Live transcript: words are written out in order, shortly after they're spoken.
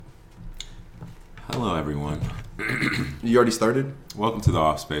Hello, everyone. You already started? Welcome to the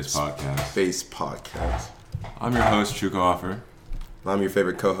Off Space Podcast. Space Podcast. I'm your host, Chuka Offer. I'm your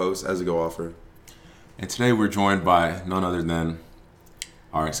favorite co-host, Ezigo Offer. And today we're joined by none other than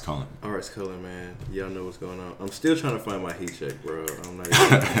RX Cullen. RX Cullen, man. Y'all know what's going on. I'm still trying to find my heat check, bro. I'm not even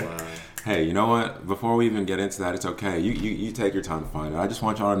gonna lie. Hey, you know what? Before we even get into that, it's okay. You take your time to find it. I just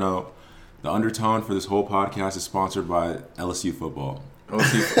want y'all to know the undertone for this whole podcast is sponsored by LSU football.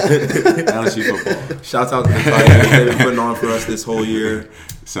 LSU football. Shouts out to the fight they've been putting on for us this whole year.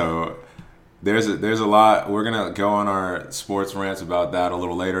 So there's a lot. We're gonna go on our sports rants about that a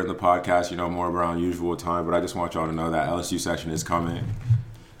little later in the podcast. More around usual time. But I just want y'all to know that LSU section is coming.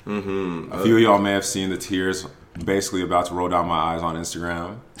 Mm-hmm. A few of y'all may have seen the tears basically about to roll down my eyes on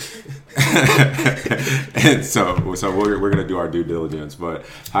Instagram. And so we're gonna do our due diligence. But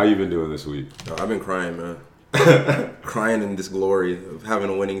how you been doing this week? I've been crying, man. Crying in this glory of having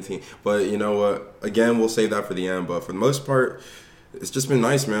a winning team. But you know what? Again, we'll save that for the end. But for the most part, it's just been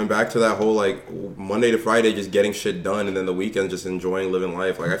nice, man. Back to that whole Monday to Friday, just getting shit done, and then the weekend just enjoying living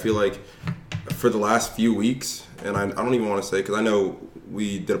life. I feel like for the last few weeks, and I don't even want to say because I know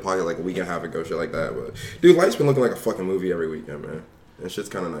we did a podcast a week and a half ago, shit like that. But dude, life's been looking like a fucking movie every weekend, man. And shit's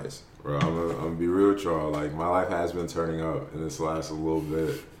kind of nice. Bro, I'm gonna be real with y'all. My life has been turning up in this last little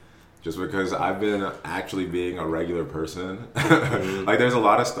bit. Just because I've been actually being a regular person. There's a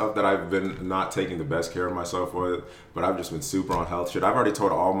lot of stuff that I've been not taking the best care of myself with, but I've just been super on health shit. I've already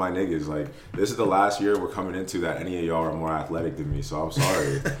told all my niggas, this is the last year we're coming into that any of y'all are more athletic than me, so I'm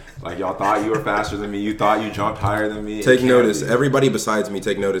sorry. Y'all thought you were faster than me. You thought you jumped higher than me. Take notice. Everybody besides me,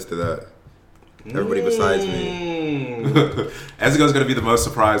 take notice to that. Everybody besides me. Ezigo's gonna be the most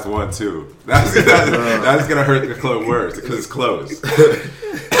surprised one too. That's gonna hurt the club worse because it's close.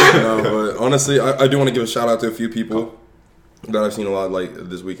 No, but honestly, I do want to give a shout out to a few people that I've seen a lot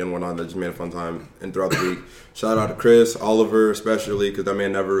this weekend and whatnot that just made a fun time and throughout the week. Shout out to Chris, Oliver especially, because that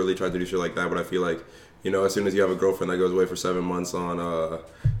man never really tried to do shit like that. But I feel like, as soon as you have a girlfriend that goes away for 7 months on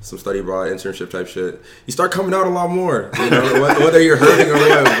some study abroad internship type shit, you start coming out a lot more. Whether you're hurting or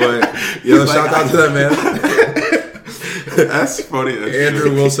what. But shout out to that man. That's funny. That's Andrew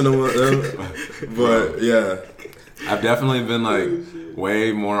true. Wilson and them. But yeah, I've definitely been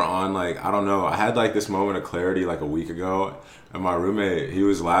way more on I don't know. I had this moment of clarity a week ago, and my roommate, he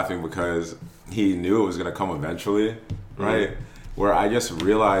was laughing because he knew it was gonna come eventually, right? Mm-hmm. Where I just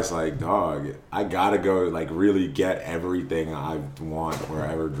realized dog, I gotta go really get everything I want or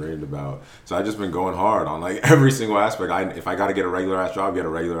ever dreamed about. So I just been going hard on every single aspect. If I gotta get a regular ass job, get a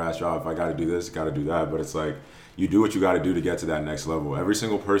regular ass job. If I gotta do this, gotta do that. But it's you do what you got to do to get to that next level. Every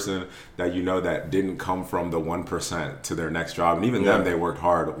single person that that didn't come from the 1% to their next job, and even them, they worked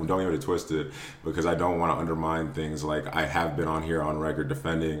hard. Don't get it twisted, because I don't want to undermine things. I have been on here on record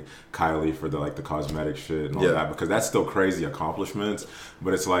defending Kylie for the cosmetic shit and all that, because that's still crazy accomplishments.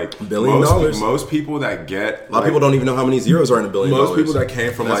 But it's $1 billion. Most people that get a lot of people don't even know how many zeros are in $1 billion. Most people that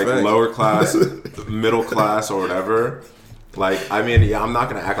came from lower class, middle class, or whatever. I'm not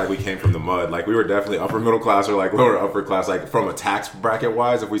gonna act like we came from the mud. We were definitely upper middle class or lower upper class, from a tax bracket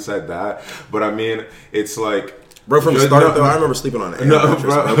wise, if we said that. But it's bro, from the start though, I remember sleeping on it. No,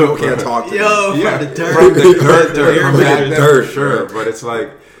 bro, people can't talk to me. From the dirt. From the dirt. From back then, for sure. But it's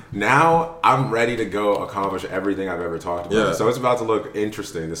now I'm ready to go accomplish everything I've ever talked about. Yeah. So it's about to look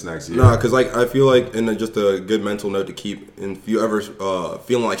interesting this next year. No, because I feel and just a good mental note to keep, and if you ever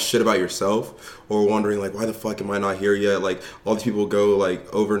feeling like shit about yourself or wondering why the fuck am I not here yet? All these people go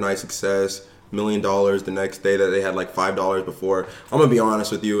overnight success, $1 million the next day that they had $5 before. I'm gonna be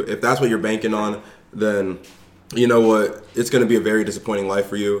honest with you. If that's what you're banking on, then you know what? It's gonna be a very disappointing life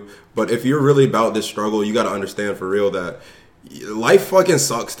for you. But if you're really about this struggle, you got to understand for real that life fucking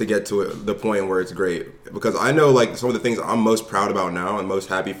sucks to get to the point where it's great. Because I know some of the things I'm most proud about now and most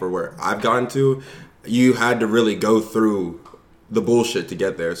happy for where I've gotten to, you had to really go through the bullshit to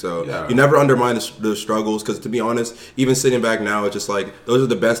get there. So you never undermine the struggles, because to be honest, even sitting back now, it's just those are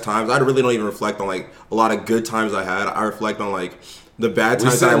the best times. I really don't even reflect on a lot of good times I had. I reflect on the bad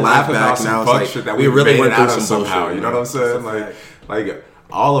times that I laugh back now. It's that we really went through some somehow. bullshit. You know what I'm saying?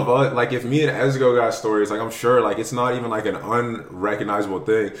 All of us, if me and Ezigo got stories, I'm sure, it's not even an unrecognizable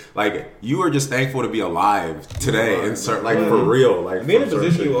thing. You are just thankful to be alive today, and for real. Be in the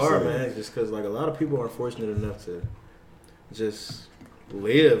position you are, man, just because, a lot of people aren't fortunate enough to just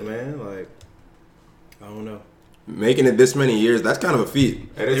live, man. I don't know. Making it this many years, that's kind of a feat.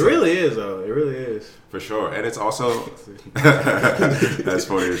 It really is, though. It really is. For sure. And it's also... That's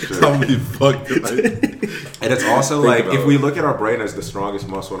funny as shit. Tell me fucked. And it's also if we look at our brain as the strongest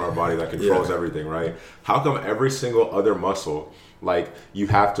muscle in our body that controls everything, right? How come every single other muscle Like, you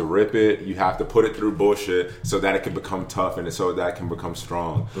have to rip it, you have to put it through bullshit so that it can become tough and so that it can become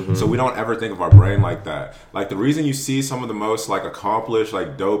strong. So we don't ever think of our brain like that. Like, the reason you see some of the most like accomplished,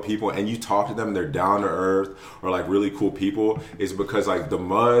 like dope people, and you talk to them, they're down to earth or like really cool people, is because like the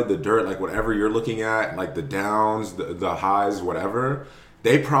mud, the dirt, like whatever you're looking at, like the downs, the highs, whatever,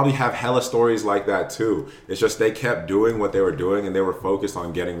 they probably have hella stories like that too. It's just they kept doing what they were doing and they were focused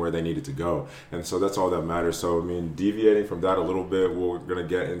on getting where they needed to go. And so that's all that matters. So, I mean, deviating from that a little bit, we're going to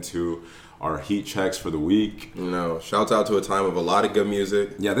get into our heat checks for the week. Shouts out to a time of a lot of good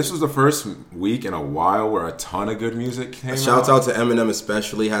music. Yeah, this was the first week in a while where a ton of good music came out. Shouts out to Eminem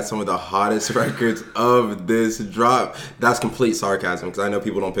especially, had some of the hottest records of this drop. That's complete sarcasm because I know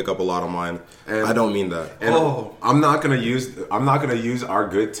people don't pick up a lot on mine. And I don't mean that. And I'm not gonna use our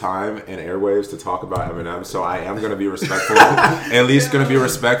good time and airwaves to talk about Eminem, so I am gonna be respectful. At least gonna be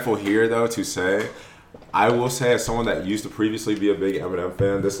respectful here though, to say, I will say, as someone that used to previously be a big Eminem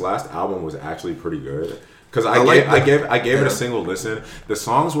fan, this last album was actually pretty good. Because I gave it a single listen. The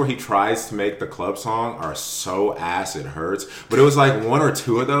songs where he tries to make the club song are so ass it hurts. But it was like one or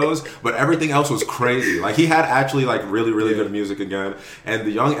two of those. But everything else was crazy. Like, he had actually like really, really good music again. And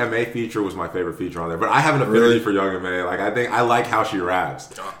the Young M.A. feature was my favorite feature on there. But I have an affinity for Young M.A. Like, I like how she raps.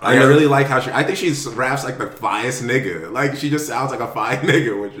 Like, I really like how I think she raps like the finest nigga. Like, she just sounds like a fine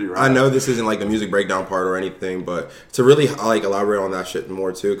nigga when she raps. I know this isn't like the music breakdown part or anything, but to really like elaborate on that shit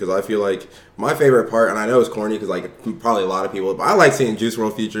more too, because I feel like my favorite part, and I know it's corny because like probably a lot of people, but I like seeing Juice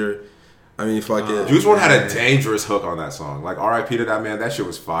WRLD feature. I mean, fuck it. Juice WRLD had a dangerous hook on that song. Like, R.I.P. to that man. That shit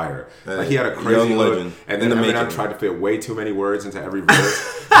was fire. Like, he had a crazy hook, and then Eminem tried to fit way too many words into every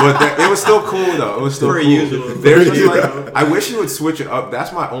verse. But it was still cool though. It was still cool. There's just like, I wish he would switch it up.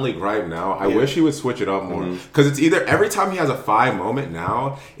 That's my only gripe now. I wish he would switch it up more, because it's either every time he has a fire moment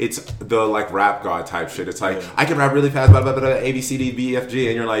now, it's the like rap god type shit. It's like, I can rap really fast, blah blah blah, A B C D B F G,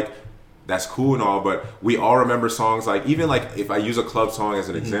 and you're like, that's cool and all, but we all remember songs like, even like if I use a club song as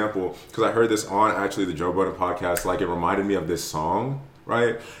an example, because I heard this on actually the Joe Budden podcast, like it reminded me of this song,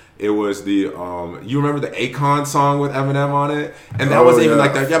 right? It was the you remember the Akon song with Eminem on it, and that wasn't even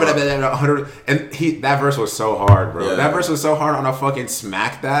like that. And that verse was so hard, bro. That verse was so hard on a fucking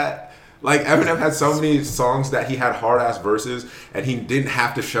Smack That. Like, Eminem had so many songs that he had hard ass verses, and he didn't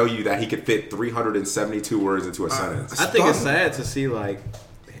have to show you that he could fit 372 words into a sentence. I think it's sad to see like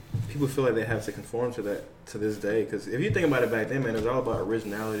people feel like they have to conform to that to this day, because if you think about it back then, man, it was all about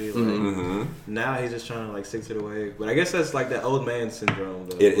originality. Like, now he's just trying to like stick to the wave. But I guess that's like that old man syndrome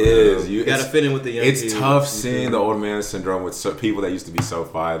though. It is. You gotta fit in with the young It's kids. tough seeing the old man syndrome with people that used to be so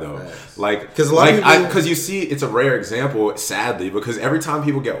fly though. Yes. Like, because you see, it's a rare example, sadly, because every time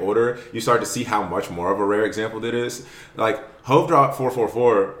people get older, you start to see how much more of a rare example that is. Like, Hove dropped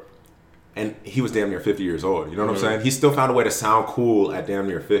 444. And he was damn near 50 years old. You know what I'm saying? He still found a way to sound cool at damn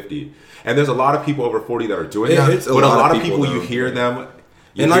near 50. And there's a lot of people over 40 that are doing that. But a lot of people, you hear them.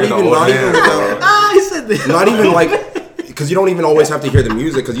 And not even like, because you don't even always have to hear the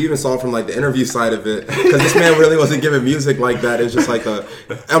music, because you even saw from like the interview side of it, because this man really wasn't giving music like that. It's just like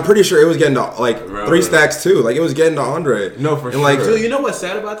I'm pretty sure it was getting to like 3 Stacks too. Like, it was getting to Andre. No, for sure. Like, dude, you know what's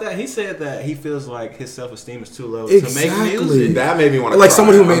sad about that? He said that he feels like his self-esteem is too low to make music. That made me want to like cry.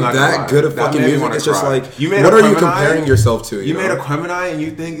 Someone who made that good of fucking music. It's just like, what are you comparing yourself to? You made a Quemini and you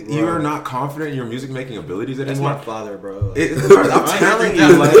think you're not confident in your music making abilities anymore? That's my father, bro. I'm telling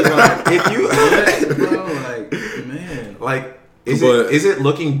you, like, if you, bro, like, man, like. Is it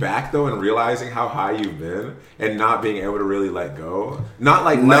looking back though and realizing how high you've been and not being able to really let go? Not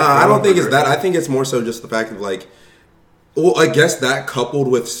like I don't think it's that. I think it's more so just the fact of like, well, I guess that coupled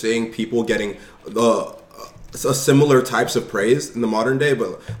with seeing people getting similar types of praise in the modern day,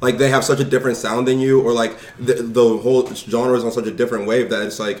 but like they have such a different sound than you, or like the whole genre is on such a different wave that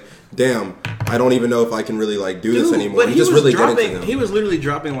it's like, damn, I don't even know if I can really like do this anymore. But he was literally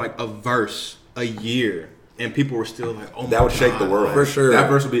dropping like a verse a year. And people were still like, oh my God. That would shake the world. For sure. That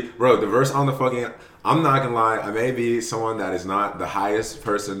verse would be, bro, the verse on the fucking, I'm not gonna lie, I may be someone that is not the highest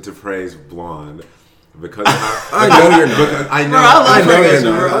person to praise Blonde. Because I know you're not. I know. Bro, I love Frank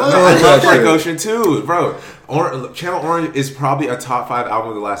Ocean, bro. I love Frank Ocean too, bro. Channel Orange is probably a top 5 album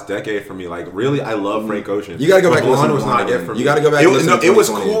of the last decade for me. Like, really, I love Frank Ocean. You gotta go back and listen to was not it for me. You gotta go back and listen to it was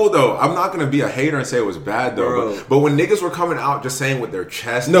cool though. I'm not gonna be a hater and say it was bad though. But when niggas were coming out just saying with their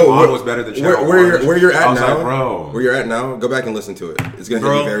chest, Blonde was better than Channel Orange. Where you're at now, like, bro. Where you're at now, go back and listen to it. It's gonna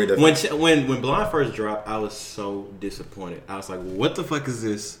be very different. When Blonde first dropped, I was so disappointed. I was like, what the fuck is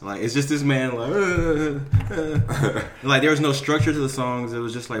this? Like, it's just this man like, like there was no structure to the songs. It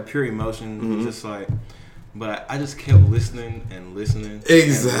was just like pure emotion. Just like, But I just kept listening and listening.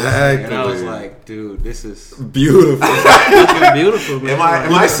 Exactly. And I was like, dude, this is beautiful. fucking beautiful, man.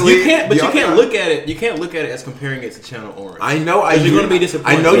 Am I asleep? You can't look at it. You can't look at it as comparing it to Channel Orange. I know. You're gonna be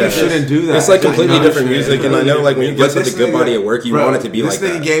disappointed. I know you shouldn't do that. It's like completely different music, and I know like when you get such a good body at work, you want it to be like that.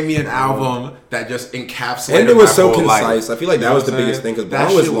 This nigga gave me an album that just encapsulated and it was so my whole concise. life. I feel like that was the biggest thing because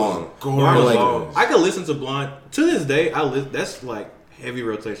Blonde was long. Gorgeous. I could listen to Blonde to this day. That's like heavy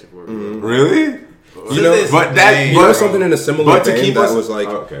rotation for me. Mm-hmm. Really? You know, but that you know something in a similar vein keep that us, was like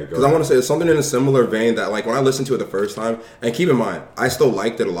because I want to say it's something in a similar vein that like when I listened to it the first time, and keep in mind I still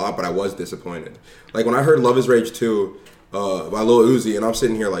liked it a lot, but I was disappointed. Like when I heard Love Is Rage 2 by Lil Uzi, and I'm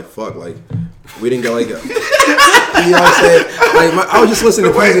sitting here like fuck, like we didn't get like you know what I'm saying? Like I was just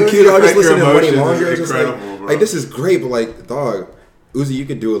listening to P's and Q's, I was just listening to Money Longer, I was just like this is great, but like dog, Uzi, you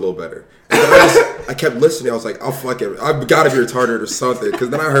could do a little better. And then I kept listening. I was like, "Oh fuck it, I've got to be retarded or something." Because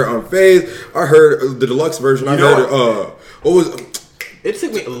then I heard Unfazed, I heard the deluxe version. I heard what was it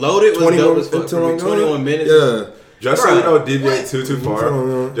took me loaded was dope as fuck for me, 21 minutes. Yeah. Just so you don't deviate too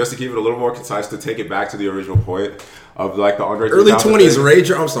far, just to keep it a little more concise, to take it back to the original point of like the Andre 3000 early 20s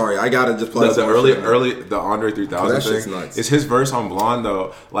Rager. I'm sorry, I gotta just play the Andre 3000 that thing. shit's nuts. It's his verse on Blonde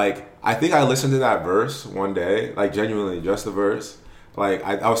though. Like I think I listened to that verse one day, like genuinely just the verse. Like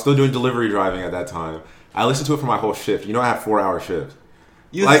I was still doing delivery driving at that time. I listened to it for my whole shift. You know, I have 4-hour shifts.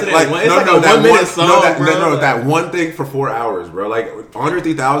 That one thing for 4 hours, bro. Like Andre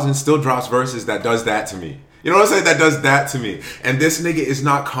 3000 still drops verses that does that to me. You know what I'm saying? That does that to me. And this nigga is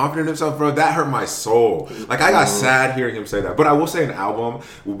not confident in himself, bro. That hurt my soul. Like, I got sad hearing him say that. But I will say an album,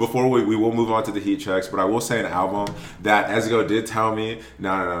 before we will move on to the heat checks, but I will say an album that Ezgo did tell me,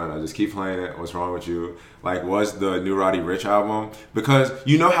 no, just keep playing it. What's wrong with you? Like, was the new Roddy Ricch album. Because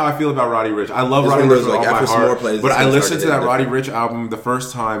you know how I feel about Roddy Ricch. I love Roddy Ricch with all my heart. But I listened to that Roddy Ricch album the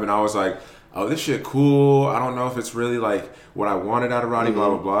first time, and I was like, oh, this shit cool. I don't know if it's really, like, what I wanted out of Roddy, blah,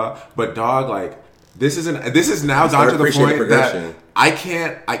 blah, blah. But, dog, like, this is now down to the point that I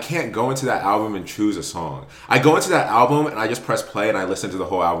can't go into that album and choose a song. I go into that album and I just press play and I listen to the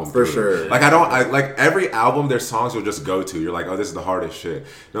whole album for sure. Like like every album, there's songs you'll just go to. You're like, oh, this is the hardest shit.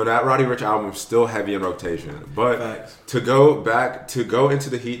 No, that Roddy Ricch album is still heavy in rotation. But Facts. to go into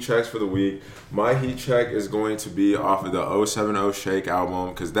the heat checks for the week, my heat check is going to be off of the 070 Shake album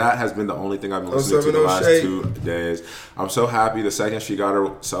because that has been the only thing I've been listening to the last 2 days. I'm so happy. The second she got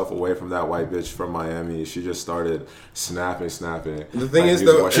herself away from that white bitch from Miami, she just started snapping. The thing is,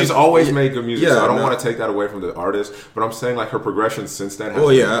 though, she's always made good music, so I don't want to take that away from the artist. But I'm saying, like, her progression since then has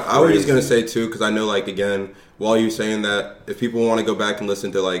been I was just gonna say too, because I know, like, again, while you're saying that, if people want to go back and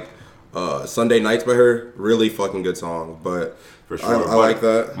listen to like Sunday Nights by her, really fucking good song. But for sure, I like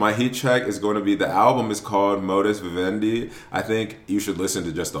that. My heat check is going to be, the album is called Modus Vivendi. I think you should listen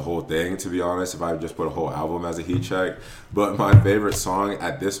to just the whole thing, to be honest, if I just put a whole album as a heat check. But my favorite song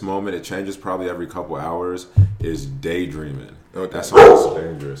at this moment, it changes probably every couple hours, is Daydreaming. Okay. That song is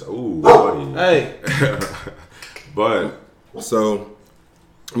dangerous. Ooh, buddy. Hey. But so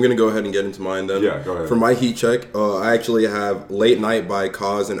I'm going to go ahead and get into mine then. Yeah, go ahead. For my heat check, I actually have Late Night by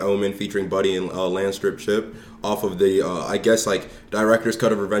Cause and Omen featuring Buddy and Landstrip Chip off of the, I guess, like, director's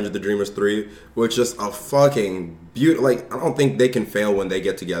cut of Revenge of the Dreamers 3, which is a fucking beautiful, like, I don't think they can fail when they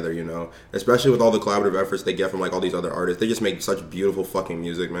get together, you know? Especially with all the collaborative efforts they get from, like, all these other artists. They just make such beautiful fucking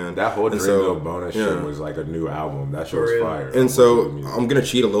music, man. That whole Dreamville bonus shit was, like, a new album. That shit was fire. And so, I'm going to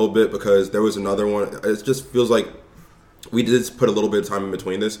cheat a little bit because there was another one. It just feels like we did put a little bit of time in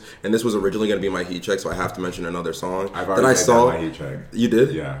between this, and this was originally going to be my heat check, so I have to mention another song. I've already made that my heat check. You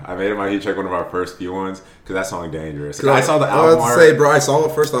did? Yeah, I made it my heat check, one of our first few ones, because that song dangerous. I saw the album art. Say, bro, I saw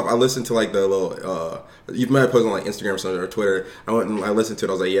it first off. I listened to like the little, you might have posted on like Instagram or something or Twitter. I went and I listened to it.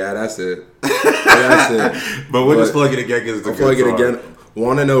 I was like, yeah, that's it. That's it. But we'll just plug it again because it's a good song. Again.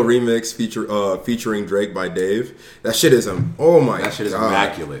 Wanna Know remix featuring Drake by Dave. That shit is that shit is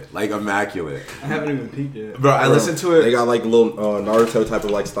immaculate, like immaculate. I haven't even peeped yet, bro. I listened to it. They got like a little Naruto type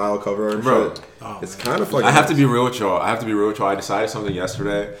of like style cover and bro. Shit. It's kind of fucking. I have to be real with y'all. I decided something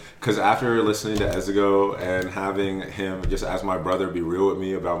yesterday because after listening to Ezgo and having him just as my brother be real with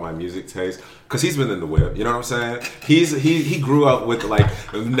me about my music taste, because he's been in the whip. You know what I'm saying? He grew up with like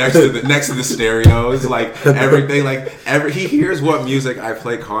next to the stereos, like everything, he hears what music I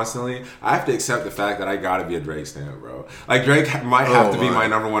play constantly. I have to accept the fact that I gotta be a Drake stan, bro. Like Drake might have to be my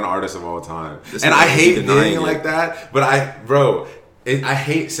number one artist of all time, and I hate being like that. But I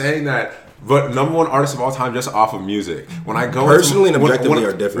hate saying that. But number one artist of all time, just off of music. When I go personally and objectively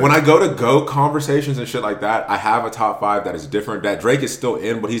are different. When I go to GOAT conversations and shit like that, I have a top 5 that is different. That Drake is still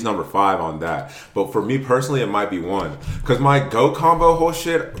in, but he's number 5 on that. But for me personally, it might be 1 because my GOAT combo whole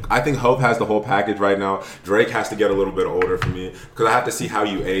shit. I think Hope has the whole package right now. Drake has to get a little bit older for me because I have to see how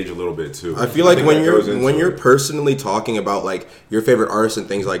you age a little bit too. I feel like when you're personally talking about like your favorite artists and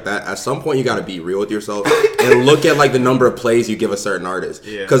things like that, at some point you got to be real with yourself and look at like the number of plays you give a certain artist.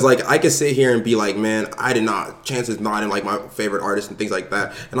 Because like I could sit here and be like, man, Chance is not in like my favorite artist and things like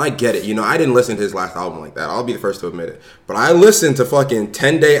that. And I get it. You know, I didn't listen to his last album like that. I'll be the first to admit it. But I listened to fucking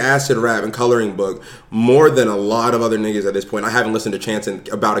 10 Day Acid Rap and Coloring Book more than a lot of other niggas at this point. I haven't listened to Chance in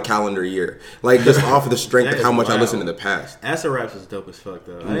about a calendar year. Like just off of the strength of how much I listened in the past. Acid Raps is dope as fuck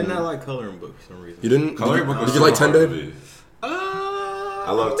though. I did not like Coloring Book for some reason. You didn't? Coloring Book was did you like 10 Day?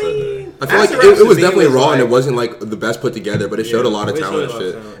 I love 10 Day. I feel like it was definitely raw and it wasn't like the best put together, but it showed a lot of talent and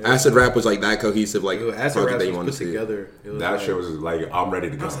shit. Acid Rap was like that cohesive, like Acid Rap that you wanted to see. Together. That shit was like, I'm ready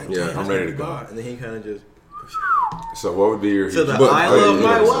to go. Yeah, I'm ready to go. And then he kind of just. So what would be your? So I love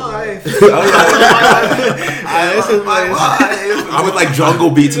my wife. I would like jungle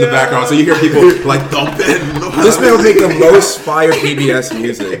beats in the background, so you hear people like thumping. This man would make the most fire PBS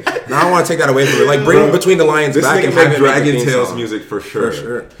music. Now I want to take that away from it. Like bring Between the Lions this back and make Dragon Tales music for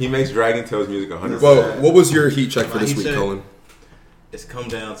sure. He makes Dragon Tales music 100%. Well, what was your heat check for this week, Colin? It's come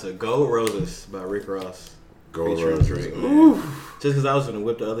down to Gold Roses by Rick Ross. Gold Roses. Just because I was in the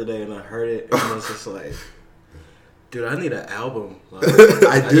whip the other day and I heard it, and I was just like, dude, I need an album. Like,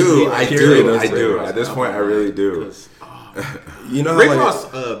 I do. At this point, I really do. You know, Rick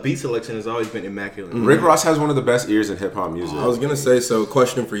Ross' beat selection has always been immaculate. Mm-hmm. Rick Ross has one of the best ears in hip hop music. I was gonna say, so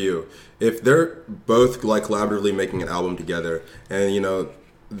question for you: if they're both like collaboratively making an album together, and you know,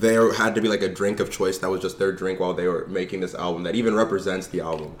 there had to be like a drink of choice that was just their drink while they were making this album that even represents the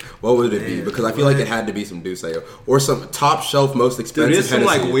album, what would it be? Because I feel like it had to be some Douce or some top shelf most expensive. Dude, there's some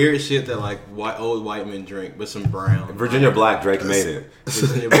Hennessy. like weird shit that like old white men drink, but some brown. Virginia Black, Drake made it.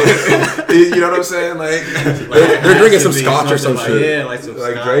 You know what I'm saying? Like they're drinking some scotch or some shit. Yeah, like some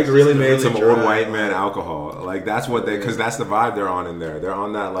like scotch, Drake really made really some dry, old white man alcohol. Like that's what they, because that's the vibe they're on in there. They're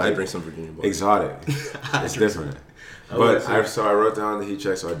on that like I drink some Virginia Black. Exotic. It's different. But so I wrote down the heat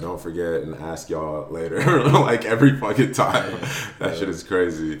check so I don't forget and ask y'all later, like every fucking time. That shit is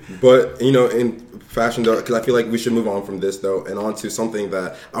crazy. But you know, in fashion though, because I feel like we should move on from this though and on to something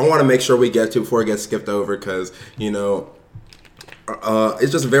that I want to make sure we get to before it gets skipped over, because you know,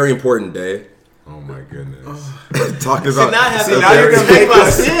 it's just a very important day. Oh my goodness. Talk about. Now you're gonna make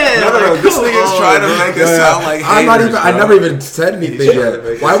us. No. This nigga's trying to make us sound like haters. I'm not even. I never even said anything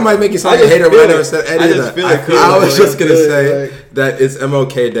yet. Why am I making you sound like a hater when I never said any of that? I was just gonna say that it's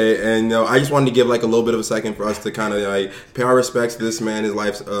MLK Day, and you know, I just wanted to give like a little bit of a second for us to kind of like pay our respects to this man, his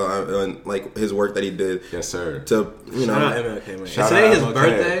life, and like his work that he did. Yes, sir. To you know, shout out MLK, man. Is today his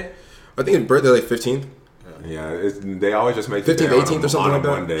birthday? I think his birthday like 15th. Yeah, they always just make 15th, 18th or something like that.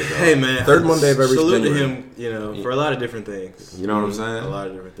 Monday, hey man, third Monday of every salute January. to him, you know, for a lot of different things. You know what I'm saying? A lot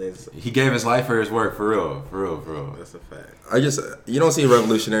of different things. He gave his life for his work, for real. That's a fact. You don't see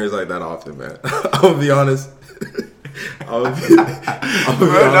revolutionaries like that often, man. I'll be honest. Now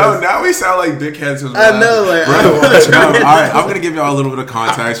we sound like dickheads. I know, like, all right, I'm gonna give y'all a little bit of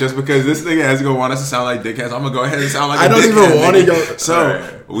context just because this nigga is gonna want us to sound like dickheads. I'm gonna go ahead and sound like I don't even want to go.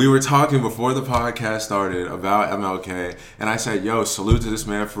 So we were talking before the podcast started about MLK, and I said, "Yo, salute to this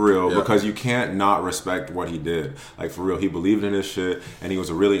man for real, because you can't not respect what he did. Like for real, he believed in his shit, and he was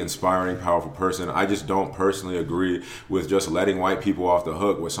a really inspiring, powerful person. I just don't personally agree with just letting white people off the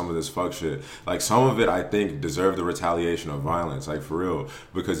hook with some of this fuck shit. Like some of it, I think deserved the retaliation of violence, like for real,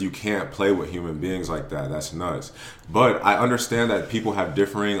 because you can't play with human beings like that. That's nuts. But I understand that people have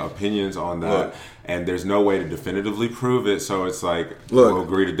differing opinions on that." Look. And there's no way to definitively prove it, so it's like, look, we'll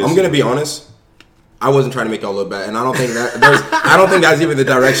agree to disagree. I'm gonna be honest. I wasn't trying to make y'all look bad, and I don't think that's even the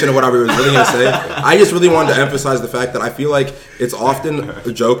direction of what I was really gonna say. I just really wanted to emphasize the fact that I feel like it's often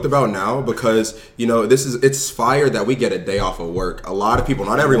joked about now because you know it's fire that we get a day off of work. A lot of people,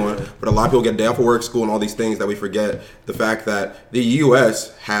 not everyone, but a lot of people get a day off of work, school, and all these things that we forget. The fact that the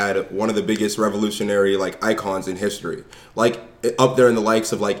U.S. had one of the biggest revolutionary like icons in history, like up there in the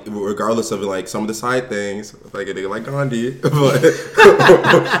likes of like, regardless of like some of the side things, like a nigga like Gandhi, but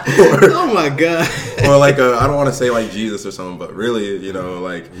oh my god, or like I don't want to say like Jesus or something, but really, you know,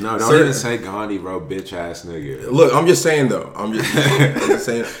 like no, don't even say Gandhi, bro, bitch ass nigga. Look, I'm just saying though, I'm just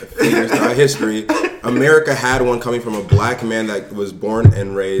saying figures throughout history, America had one coming from a black man that was born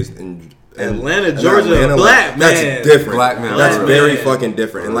and raised in Atlanta, Georgia, black man. That's different. Black man. That's Black very man. fucking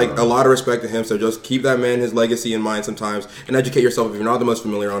different. And like a lot of respect to him. So just keep that man, his legacy in mind sometimes, and educate yourself if you're not the most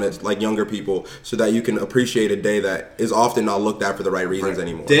familiar on it, like younger people, so that you can appreciate a day that is often not looked at for the right reasons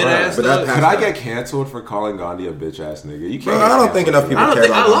anymore. Dead ass. But Could I get canceled for calling Gandhi a bitch ass nigga? You can't. Bro, I don't think enough people care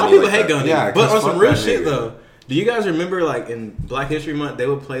about a lot of Gandhi people like hate that. Gandhi. Yeah, but on some real that shit nigga. though. Do you guys remember like in Black History Month they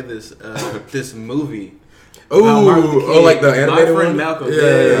would play this this movie? Oh, like the animated My Friend one? Malcolm. Yeah.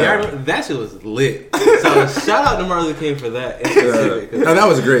 I remember, that shit was lit. So shout out to Martin Luther King for that. No, that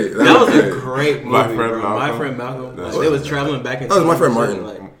was great. That was a great movie, My Friend bro. Malcolm. My Friend Malcolm. That's Like, they was traveling back in That was My time Friend and shit,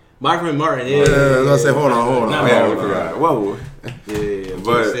 Martin. Like, My Friend Martin, yeah. I was gonna say, hold on. Not Yeah, Martin, we forgot. Whoa. Yeah.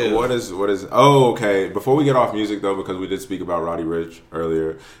 But still. what is? Oh, okay. Before we get off music though, because we did speak about Roddy Ricch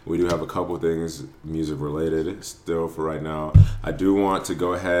earlier, we do have a couple things music related still for right now. I do want to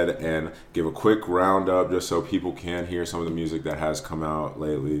go ahead and give a quick roundup just so people can hear some of the music that has come out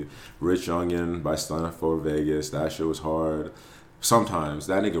lately. Rich Youngin by Stunna for Vegas. That shit was hard. Sometimes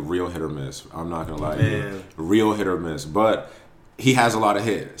that nigga real hit or miss. I'm not gonna lie to you, real hit or miss, but. He has a lot of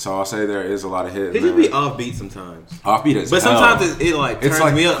hit, so I'll say there is a lot of hit. He just be offbeat sometimes. Offbeat as But hell. sometimes it like turns It's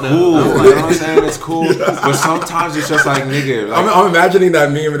like me up. cool. Though. You know what I'm saying? It's cool. But sometimes it's just like nigga. Like, I'm imagining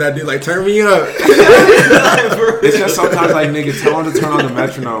that meme with that dude like, turn me up. it's just sometimes like nigga, tell him to turn on the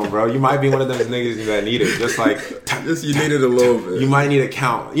metronome, bro. You might be one of those niggas that need it. Just like Just you need it a little bit. you might need a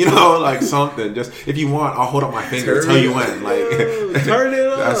count. You know, like something. Just if you want, I'll hold up my finger and tell you when. Like Turn it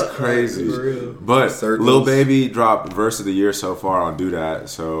up. that's crazy. For real. But Circles. Lil Baby dropped verse of the year so far on Do That.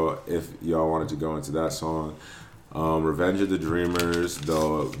 So if y'all wanted to go into that song, Revenge of the Dreamers,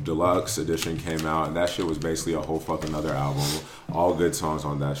 the deluxe edition came out, and that shit was basically a whole fucking other album. All good songs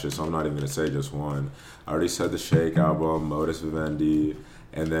on that shit, so I'm not even gonna say just one. I already said the Shake album, Modus Vivendi,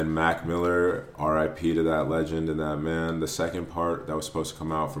 and then Mac Miller, R.I.P. to that legend and that man. The second part that was supposed to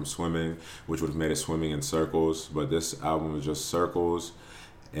come out from Swimming, which would have made it Swimming in Circles, but this album was just Circles,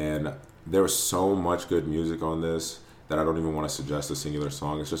 and there was so much good music on this that I don't even want to suggest a singular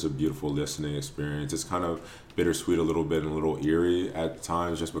song. It's just a beautiful listening experience. It's kind of bittersweet a little bit and a little eerie at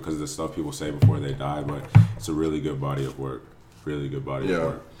times just because of the stuff people say before they die, but it's a really good body of work. Really good body of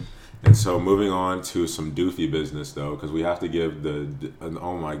work. And so moving on to some doofy business though, because we have to give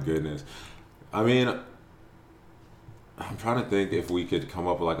oh my goodness. I mean, I'm trying to think if we could come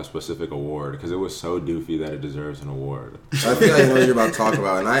up with like a specific award because it was so doofy that it deserves an award. I think I know what you're about to talk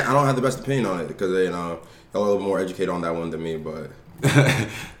about, and I don't have the best opinion on it because y'all are a little more educated on that one than me, but.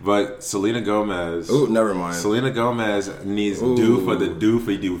 But Selena Gomez. Ooh, never mind. Selena Gomez needs doof for the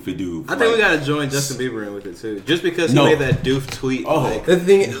doofy. I think we gotta join Justin Bieber in with it too, just because he made that doof tweet. Oh, like, the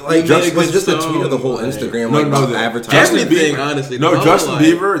thing, like, was just a song, tweet of the whole like, Instagram, no, like, about the- advertising. everything, honestly. No, I Justin was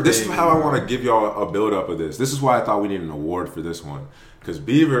like, Bieber. This is dang, how I bro. want to give y'all a build up of this. This is why I thought we needed an award for this one. Because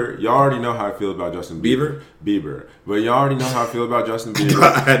Bieber, y'all already know how I feel about Justin Bieber. Bieber. But y'all already know how I feel about Justin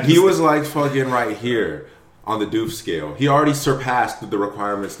Bieber. He was like fucking right here on the doof scale. He already surpassed the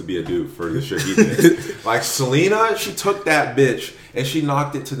requirements to be a doof for the shit he did. Like Selena, she took that bitch and she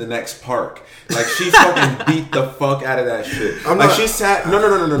knocked it to the next park. Like she fucking beat the fuck out of that shit. She sat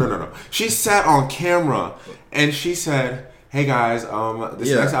no. She sat on camera and she said, "Hey guys,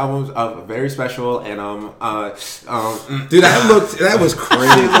 this next album's very special, and dude, that was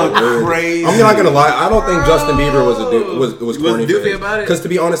crazy. crazy. I'm not gonna lie, I don't think Justin Bieber was corny. doofy about it? Because to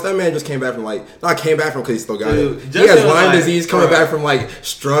be honest, that man just came back from because he still got Dude, it. He Justin has was Lyme like, disease, coming bro. back from like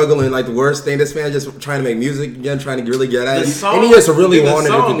struggling, like the worst thing. This man just trying to make music again, trying to really get at The it, song- and he just really dude, the wanted it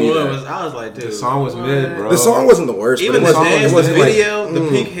song to be was, that. I was like, dude, The song was mid, bro. The song wasn't the worst, Even but the dance, the wasn't video, like, the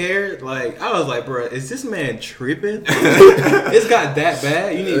pink hair, like I was like, bro, is this man tripping? It's got that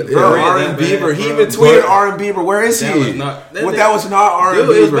bad. You need Bro, bread R that and bad, Bieber. He bro. even tweeted R and Bieber. Where is That he? was not- that that was not R and Dude,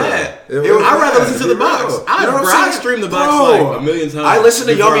 Bieber. it was bad. I'd rather listen to the box. I streamed the box like a million times. I listened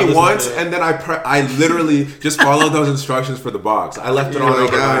to before I Yummy listened once, to it. and then I literally just followed those instructions for the box. I left it on like,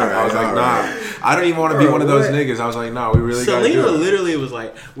 overnight. alright, I was like, alright. nah, I don't even want to be Bro, one of those what? niggas. I was like, nah, we really got to Selena do it. literally was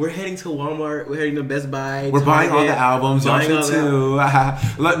like, "We're heading to Walmart. We're heading to Best Buy. We're buying all the Target, albums, y'all buying should all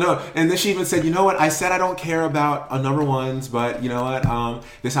the too. No, and then she even said, you know what? I said I don't care about number ones, but you know what?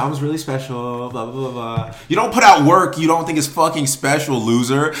 This album's really special. Blah blah blah blah. You don't put out work you don't think is fucking special,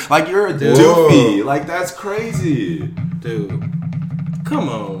 loser. Like you're a doofy. Like that's crazy, Dude, come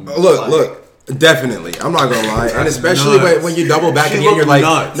on. Look, definitely. I'm not gonna lie, and especially nuts. when you double back She at the end, you're looked like,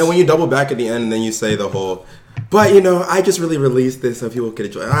 nuts. no. When you double back at the end, and then you say the whole, but you know, I just really released this so people could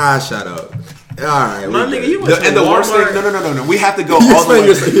enjoy. Shut up. All right, My we nigga, good. you went And to the worst thing, Walmart. no. We have to go You all the way.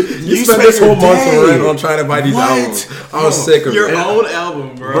 you spent this whole month on trying to buy these What? albums. I was sick of Your it. own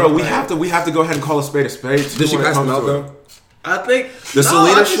album, bro. Bro, we Like, have to go ahead and call a spade a spade. Did she when it pass them comes out to though? it. I think the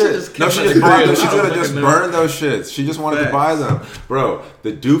Selena shit. No, she just bought them. She's gonna just burn those shits. She just wanted to buy them, bro.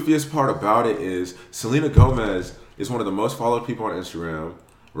 The doofiest part about it is Selena Gomez is one of the most followed people on Instagram,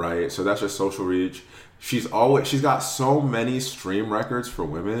 right? So that's just social reach. She's got so many stream records for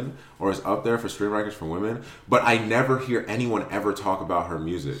women, or is up there for stream records for women. But I never hear anyone ever talk about her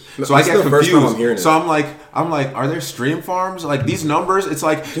music. So I get confused. So I'm like, are there stream farms? Like these numbers? It's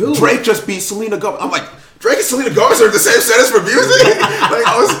like Drake just beat Selena Gomez. I'm like, Drake and Selena Gomez are the same status for music. Like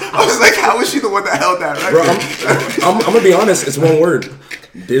I was like, how is she the one that held that record? Bro, I'm gonna be honest. It's one word.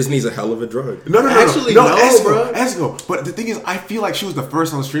 Disney's a hell of a drug. No, bro. But the thing is, I feel like she was the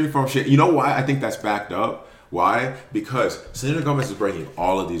first on the streaming farm shit. You know why? I think that's backed up. Why? Because Selena Gomez is breaking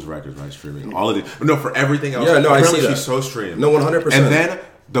all of these records by streaming. All of these. No, for everything else. Yeah, no, I see that. She's so streamed. No, 100%. And then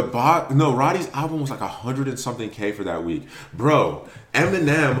Roddy's album was like 100 and something K for that week. Bro,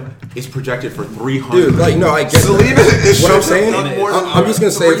 Eminem is projected for 300. Dude, like, no, I get Selena that. What I'm saying, I'm just going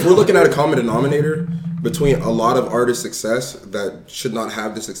to say, if we're looking at a common denominator between a lot of artists' success that should not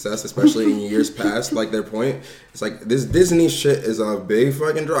have the success, especially in years past, like their point, it's like, this Disney shit is a big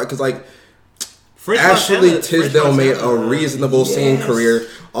fucking drug. Because, like, Ashley Tisdale made a reasonable singing career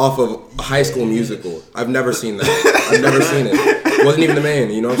off of High School Musical. I've never seen that. I've never seen it. Wasn't even the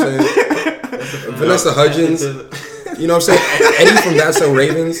man, you know what I'm saying? Vanessa Hudgens, you know what I'm saying? Eddie from That's So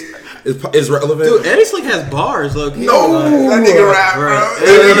Ravens is relevant. Dude, Eddie Slick has bars, low key. No, that nigga rap, bro.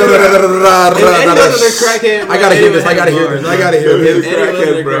 I gotta hear this. I gotta hear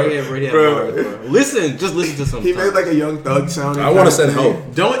this. Bro. Listen to something. He made like a Young Thug sound. I want to send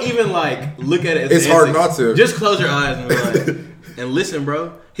help. Don't even like look at it. It's hard not to. Just close your eyes and be like, and listen,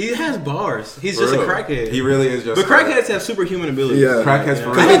 bro. He has bars. He's just a crackhead. He really is just. But crackheads have superhuman abilities. Yeah, crackheads.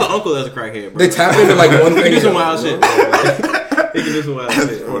 I have an uncle that's a crackhead, bro. They tap into like one thing. He can do some wild shit. He can do some wild shit.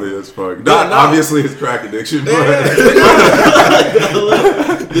 That's funny as fuck. Not obviously his crack addiction, but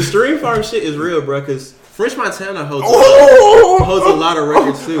the stream farm shit is real, bro. Because French Montana holds a lot of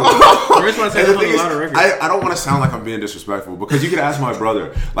records too. French Montana holds a lot of records. I don't want to sound like I'm being disrespectful because you could ask my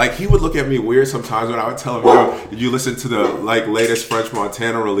brother. Like he would look at me weird sometimes when I would tell him, "Yo, did you listen to the like latest French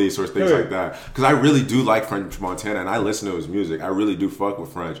Montana release or things like that?" Because I really do like French Montana and I listen to his music. I really do fuck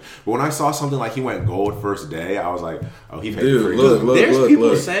with French. But when I saw something like he went gold first day, I was like, "Oh, he paid the look, There's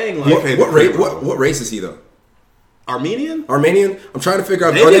people saying like, what race is he though? Armenian? I'm trying to figure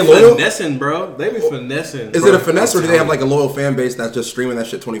out. They Are be they loyal? finessing, bro. They be finessing. Is it a finesse or do they have like a loyal fan base that's just streaming that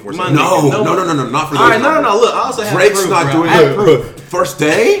shit 24/7? No, not for those. All right, no. Look, I also have Drake's proof, not bro. doing it first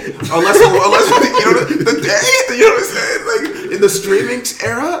day, unless you know the day. You know what I'm saying? Like in the streaming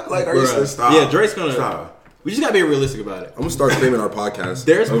era, like are you still stop? Yeah, Drake's gonna. Stop. We just gotta be realistic about it. I'm gonna start streaming our podcast.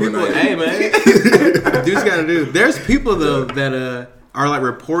 There's people. Hey man, dude's gotta do. There's people though that are like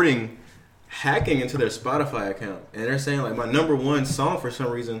reporting hacking into their Spotify account, and they're saying like my number one song for some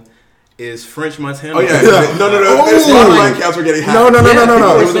reason is French Montana. Oh yeah, no. Their Spotify accounts were getting hacked. No. It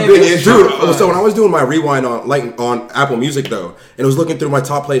was a big Dude, so when I was doing my rewind on Apple Music though, and it was looking through my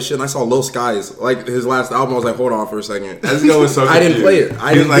top play shit, and I saw Lil Skies like his last album. I was like, hold on for a second. Let's go with I didn't play it.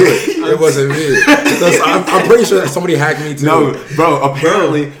 I didn't do it. It wasn't me. So I'm pretty sure that somebody hacked me too. No, bro.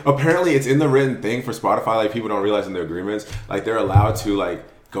 Apparently, it's in the written thing for Spotify. Like people don't realize in their agreements, like they're allowed to like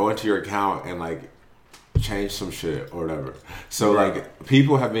go into your account and like change some shit or whatever. So like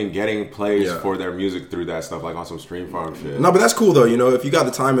people have been getting plays for their music through that stuff, like on some stream farm shit. No, but that's cool though. You know, if you got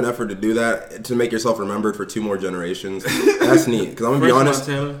the time and effort to do that to make yourself remembered for 2 more generations, that's neat. Because I'm gonna be honest,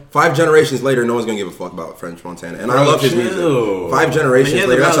 Montana. 5 generations later, no one's gonna give a fuck about French Montana, and I love his music. 5 generations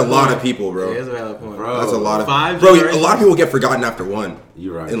later, that's a lot of people, bro. He has a valid point, bro. That's a lot of 5 bro. A lot of people get forgotten after 1.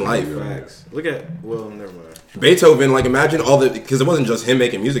 You're right. In life. Facts. Look at never mind. Beethoven, like imagine all the because it wasn't just him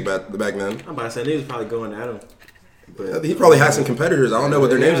making music back then. I'm about to say they was probably going at him. But he probably had some competitors. I don't know what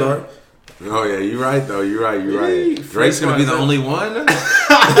their names are. Oh yeah, you're right though. You're right. Drake's gonna be the only one.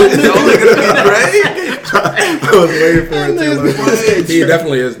 The only gonna be Drake. I was waiting for it too long. He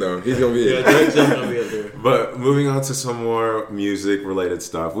definitely is though. He's gonna be. Yeah, Drake's definitely gonna be up there. But moving on to some more music related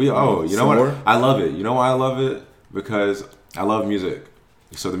stuff. You know what? I love it. You know why I love it? Because I love music.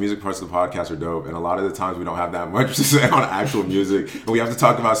 So the music parts of the podcast are dope, and a lot of the times we don't have that much to say on actual music, and we have to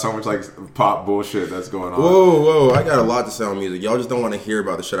talk about so much like pop bullshit that's going on. Whoa! I got a lot to say on music. Y'all just don't want to hear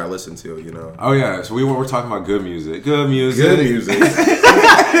about the shit I listen to, you know. Oh yeah, so we're talking about good music. Anyway,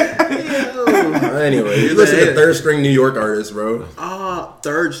 Anyway, you listen to third string New York artists, bro.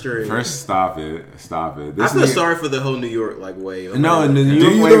 Third string. First, stop it. I feel sorry for the whole New York wave. No, the New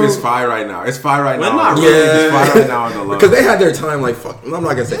York wave is fire right now. It's fire right now. Not really. It's fire right now on the low. Because they had their time, like, fuck. I'm not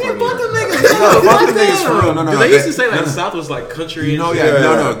gonna say fuck. Fuck them niggas. Fuck the niggas for real. No. They used to say like the South was like country. No.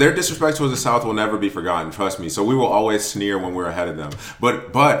 Their disrespect towards the South will never be forgotten. Trust me. So we will always sneer when we're ahead of them.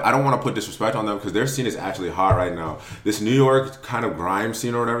 But I don't want to put disrespect on them because their scene is actually hot right now. This New York kind of grime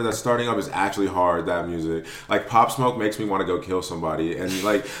scene or whatever that's starting up is actually hard. That music, like Pop Smoke, makes me want to go kill somebody, and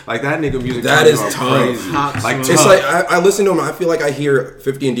like that nigga music. That is tough. Crazy. Like it's like I listen to him. I feel like I hear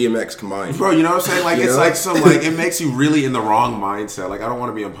 50 and DMX combined. Bro, you know what I'm saying? Like it's like some like it makes you really in the wrong mindset. Like I don't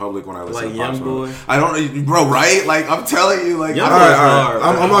want to be in public when I listen to Pop Smoke. Boy. I don't, bro. Right? Like I'm telling you, like Young all right.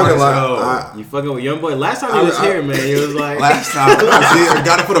 I'm not gonna lie. You fucking with Young Boy. Last time he was here, man, he was like. Last time he was here,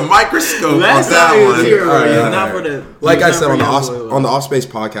 gotta put a microscope on that one. Here, not for the. Like I said on the Off Space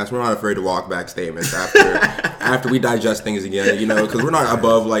podcast, we're not afraid to walk back statements after we digest things again, you know, because we're not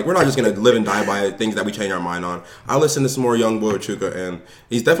above, like, we're not just going to live and die by things that we change our mind on. I listened to some more Young Boy Chuka, and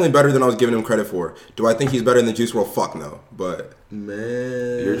he's definitely better than I was giving him credit for. Do I think he's better than Juice WRLD? Fuck no. But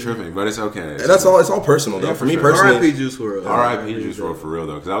man, you're tripping, but it's okay. It's all personal, though. For me sure. personally. R.I.P. Juice WRLD. R.I.P. Juice WRLD for real,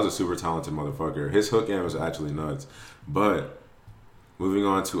 though, because I was a super talented motherfucker. His hook game was actually nuts. But moving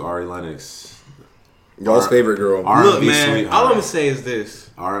on to Ari Lennox. Y'all's favorite girl. Look, man, sweetheart. All I'm going to say is this.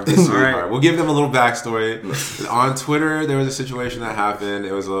 R&B sweetheart. We'll give them a little backstory. On Twitter, there was a situation that happened.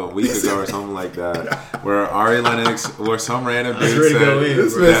 It was a week ago or something like that, where Ari Lennox, where some random dude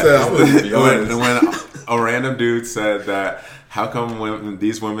said, when a random dude said that, how come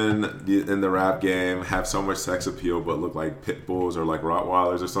these women in the rap game have so much sex appeal but look like pit bulls or like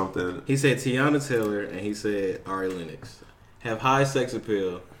Rottweilers or something? He said Tiana Taylor and he said Ari Lennox have high sex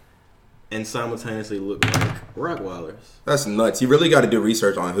appeal and simultaneously look like Rottweilers. That's nuts. You really got to do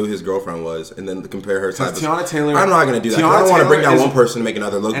research on who his girlfriend was and then compare her type. Tiana Taylor. I'm not going to do that. I don't want to bring down one person to make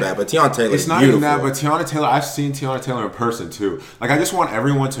another look bad, but Tiana Taylor is beautiful. It's not even that, but Tiana Taylor, I've seen Tiana Taylor in person too. Like, I just want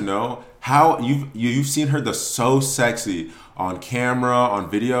everyone to know how you've seen her so sexy on camera, on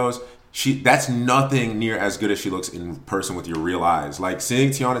videos. That's nothing near as good as she looks in person with your real eyes. Like,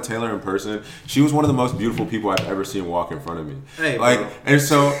 seeing Tiana Taylor in person, she was one of the most beautiful people I've ever seen walk in front of me. Hey, like, bro. And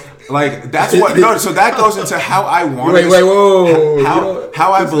so, like, that's what. No, so that goes into how I want.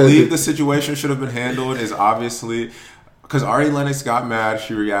 How I believe the situation should have been handled is obviously because Ari Lennox got mad,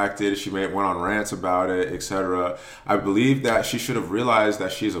 she reacted, she went on rants about it, etc. I believe that she should have realized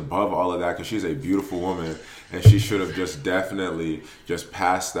that she's above all of that because she's a beautiful woman. And she should have just definitely just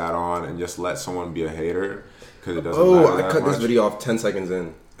passed that on and just let someone be a hater because it doesn't matter that much. I cut this video off 10 seconds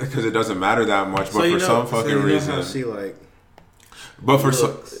in. Because it doesn't matter that much, but for some fucking reason. How she like. But for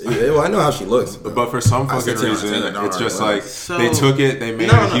I know how she looks. But for some fucking reason, it's just like they took it, they made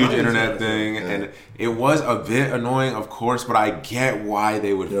a huge internet thing, and it was a bit annoying, of course. But I get why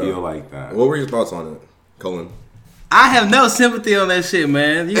they would feel like that. What were your thoughts on it, Colin? I have no sympathy on that shit,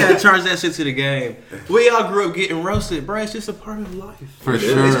 man. You gotta charge that shit to the game. We all grew up getting roasted, bro. It's just a part of life. For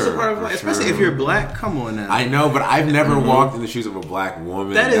sure. It's just a part of life. Especially if you're black. Come on now. I know, but I've never walked in the shoes of a black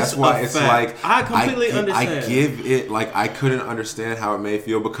woman. That's why it's fact. like I completely understand. I give it like I couldn't understand how it may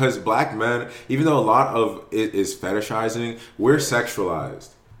feel because black men, even though a lot of it is fetishizing, we're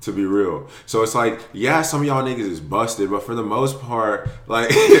sexualized. To be real. So it's like, yeah, some of y'all niggas is busted, but for the most part, like,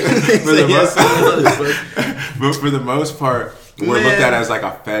 but for the most part, we're looked at as like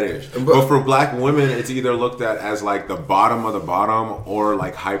a fetish. But for black women, it's either looked at as like the bottom of the bottom or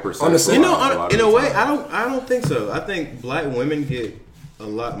like hypersexual. You know, in a way, I don't think so. I think black women get a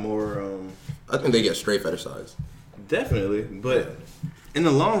lot more. I think they get straight fetishized. Definitely, but in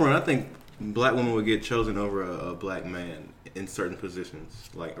the long run, I think black women would get chosen over a black man in certain positions,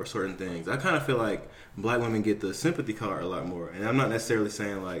 like, or certain things. I kind of feel like black women get the sympathy card a lot more, and I'm not necessarily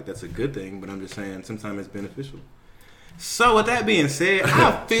saying like that's a good thing, but I'm just saying sometimes it's beneficial. So with that being said,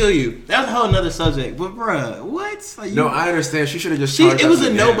 I feel you. That's a whole nother subject. But bruh, what? Like, no, I understand. She should have just. It was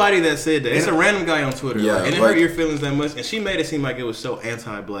a nobody that said that. It's a random guy on Twitter, yeah, and it hurt your feelings that much. And she made it seem like it was so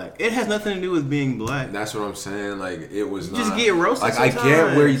anti-black. It has nothing to do with being black. That's what I'm saying. Like it was. Just get roasted. Like sometimes. I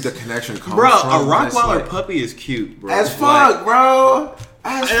get where the connection comes bro, from. Bro, a Rottweiler puppy is cute, bro. As fuck, bro.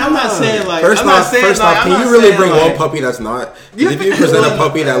 And I'm not saying like. First off, can you really bring one puppy that's not? If you present a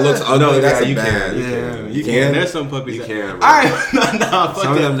puppy that looks ugly, that's bad. Yeah, you can. There's some puppies. You can. All right, fuck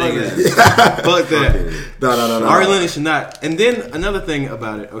some that. Of them niggas. Fuck that. No. Ari Lennox should not. And then another thing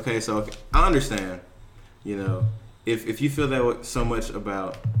about it. Okay, so I understand. You know, if you feel that so much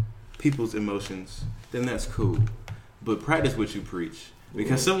about people's emotions, then that's cool. But practice what you preach.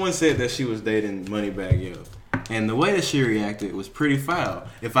 Because someone said that she was dating Moneybagg Yo. And the way that she reacted was pretty foul.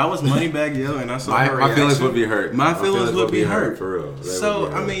 If I was Moneybagg Yo and I saw her my reaction, feelings would be hurt. My feelings would be hurt for real.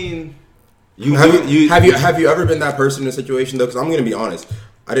 So I mean, have you ever been that person in a situation though? Because I'm gonna be honest,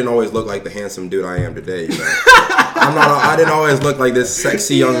 I didn't always look like the handsome dude I am today. You know, I didn't always look like this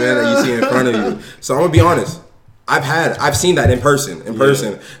sexy young man that you see in front of you. So I'm gonna be honest. I've seen that in person.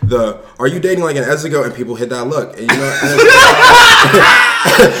 Are you dating like an Ezigo and people hit that look, and you know,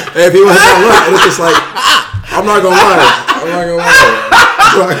 and people hit that look, and it's just like, I'm not gonna lie.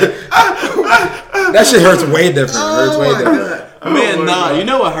 That shit hurts way different. Man, nah. You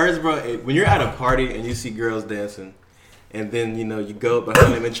know what hurts, bro? When you're at a party and you see girls dancing, and then you know you go up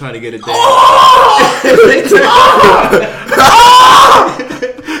behind them and try to get a dance.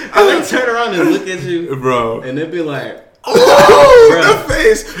 And they turn around and look at you, bro, and they be like, "Oh, the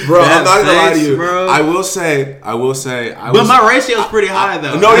face, bro." I'm not gonna lie to you, bro. I will say. But my ratio's pretty high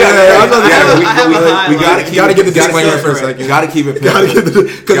though. No, we gotta give the disclaimer for a second. Gotta keep it.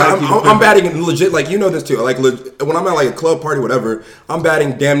 Because I'm batting legit. Like you know this too. Like when I'm at like a club party, whatever, I'm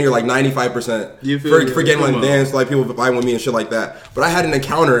batting damn near like 95% for getting like dance, like people vibing with me and shit like that. But I had an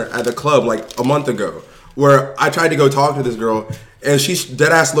encounter at the club like a month ago where I tried to go talk to this girl. And she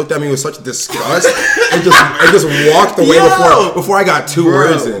dead ass looked at me with such disgust and just walked away before I got two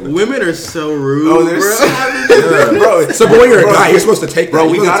words in. Women are so rude. Oh, they're so bro. So, but when you're a guy, you're supposed to take that.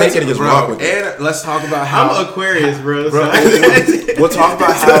 We gotta take it and just rock with it. And let's talk about how I'm Aquarius, bro. We'll talk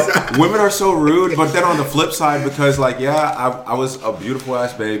about how women are so rude, but then on the flip side, because like I was a beautiful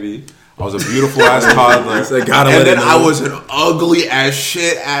ass baby. I was a beautiful ass toddler, and then I was an ugly as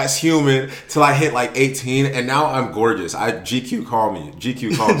shit ass human till I hit like 18, and now I'm gorgeous. GQ call me.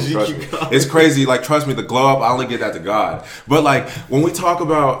 Trust me. It's crazy. Like trust me, the glow up. I only get that to God. But like when we talk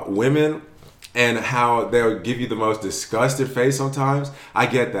about women and how they'll give you the most disgusted face sometimes, I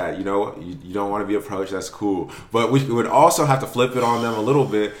get that. You know, you don't want to be approached. That's cool. But we would also have to flip it on them a little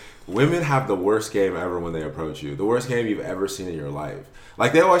bit. Women have the worst game ever when they approach you. The worst game you've ever seen in your life.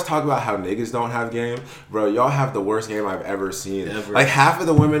 Like, they always talk about how niggas don't have game. Bro, y'all have the worst game I've ever seen. Ever. Like, half of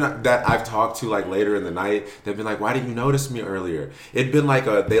the women that I've talked to, like, later in the night, they've been like, why didn't you notice me earlier? It'd been like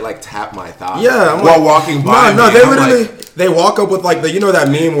they, like, tap my thigh. Yeah. While walking by No, they literally, they walk up with, like, you know that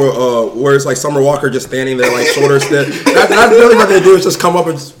meme where it's, like, Summer Walker just standing there, like, shoulder stiff? That's really what they do is just come up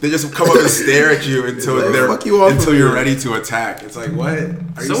and... They just come up and stare at you until you're ready to attack. It's like, what?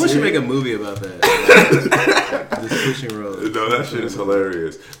 Someone should make a movie about that. This pushing road. No, that shit is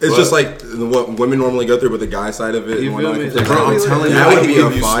hilarious. It's just like what women normally go through, but the guy side of it. You feel me? Bro, I'm telling you, that would be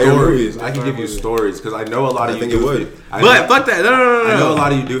a fire stories. I can give you stories because I know a lot of you. I think it would. But fuck that. No. I know a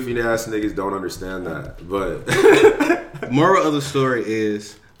lot of you doofy ass niggas don't understand that. But moral of the story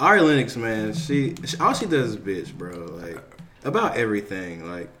is Ari Lennox, man. She all she does is bitch, bro. Like about everything.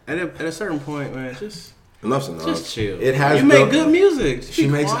 Like at a certain point, man, just. Enough's enough. Just chill. You make good music. She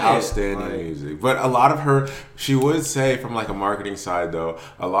makes outstanding music. But a lot of her, she would say from like a marketing side though,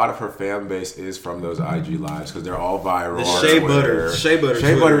 a lot of her fan base is from those IG lives because they're all viral. The Shea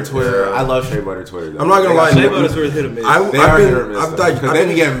Butter Twitter. Yeah. I love Shea Butter Twitter though. I'm not gonna lie. Shea Butter Twitter hit or miss. They are hit or miss because then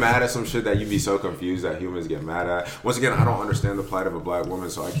you get mad at some shit that you be so confused that humans get mad at. Once again, I don't understand the plight of a black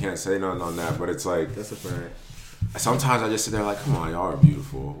woman, so I can't say nothing on that. But it's like that's a fact. Sometimes I just sit there like, come on, y'all are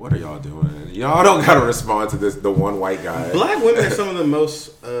beautiful. What are y'all doing? Y'all don't gotta respond to the one white guy. Black women are some of the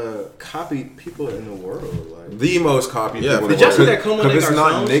most copied people in the world. Like the most copied people in the world. Did y'all see that Como Because it's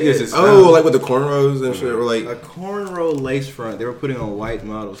not niggas, it's like with the cornrows and shit. Or like a cornrow lace front. They were putting on white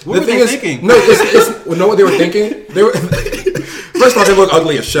models. What were they thinking? No, know what they were thinking? They were... First off, they look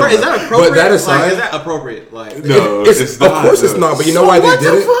ugly as shit. Is that appropriate? But that aside, is that appropriate? Like, no, it's not. Of course it's not. But you know why they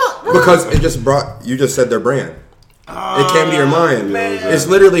did it? Because it just brought. You just said their brand. It came to your mind. Man. It's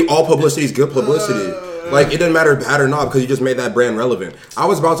literally all publicity is good publicity. Like it doesn't matter bad or not because you just made that brand relevant. I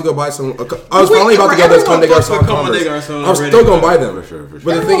was about to go buy some. I was finally about to get those Comme des Garçons Converse. I'm still gonna buy them. For sure.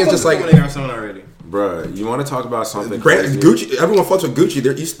 But the thing is, just like, bruh, you want to talk about something? Gucci. Everyone fucks with Gucci.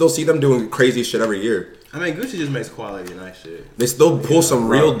 You still see them doing crazy shit every year. I mean, Gucci just makes quality nice shit. They still pull some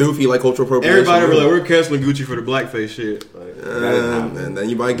real doofy like cultural appropriation. Everybody were like, we're canceling Gucci for the blackface shit. Like, and then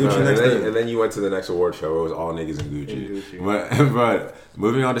you buy Gucci next time. And then you went to the next award show. It was all niggas in Gucci. But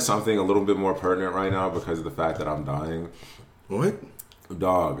moving on to something a little bit more pertinent right now because of the fact that I'm dying. What?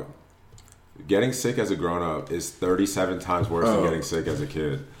 Dog. Getting sick as a grown up is 37 times worse than getting sick as a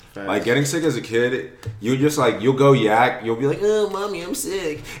kid. Facts. Like getting sick as a kid, you just like you'll go yak, you'll be like, oh mommy, I'm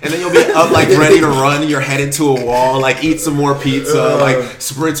sick, and then you'll be up like ready to run, you're headed to a wall, like eat some more pizza, like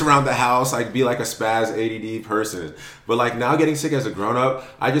sprints around the house, like be like a spaz ADD person. But like now getting sick as a grown up,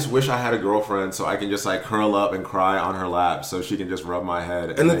 I just wish I had a girlfriend so I can just like curl up and cry on her lap so she can just rub my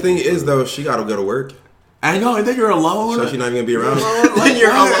head. And the thing is though, she gotta go to work. I know, and then you're alone. So she's not even gonna be around. Like,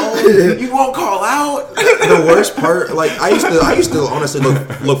 you're alone. You won't call out. The worst part, like I used to honestly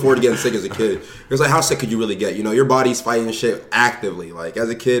look forward to getting sick as a kid. Because like, how sick could you really get? You know, your body's fighting shit actively. Like as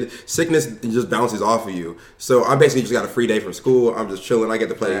a kid, sickness just bounces off of you. So I basically just got a free day from school. I'm just chilling. I get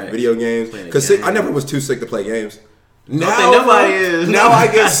to play video games. Because I never was too sick to play games. Now nobody is. Now I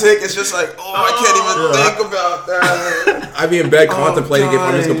get sick. It's just like, I can't even think about that. I be in bed contemplating if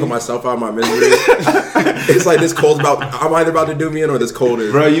I'm just gonna put myself out of my misery. It's like this cold's I'm either about to do me in or this cold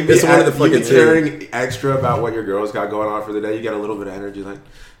is. Bro, it's one of the fucking caring extra about what your girl's got going on for the day. You get a little bit of energy, like,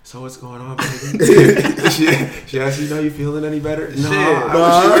 so what's going on, baby? she asks you, you feeling any better? No, I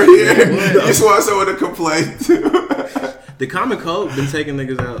wish you were here. You just want someone to complain to. The common cold been taking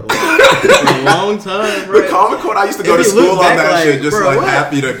niggas out for a long time, bro. The common cold, I used to go to school on that shit, just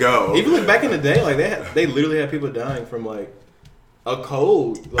happy to go. If you look back in the day, like they literally had people dying from like a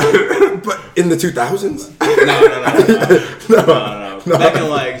cold. Like, but in the 2000s? No. Back in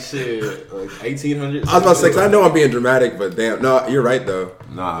like shit, like 1800s. I was about to say, 'cause I know I'm being dramatic, but damn, no, you're right though.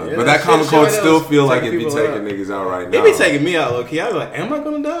 Nah, yeah, but that common cold still feel like it be taking niggas out right now. It be taking me out, low key. I be like, am I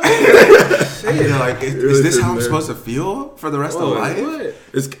gonna die? Shit, like, is this how I'm supposed to feel for the rest of life? What?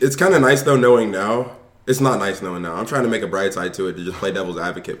 It's kind of nice though knowing now. It's not nice knowing now. I'm trying to make a bright side to it to just play devil's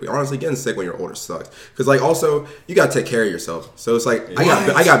advocate. But honestly, getting sick when you're older sucks. Because like also you gotta take care of yourself. So it's like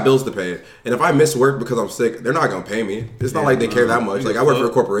I got bills to pay, and if I miss work because I'm sick, they're not gonna pay me. It's not like they care that much. Like I work for a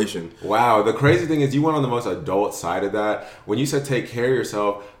corporation. Wow, the crazy thing is you went on the most adult side of that. When you said take care of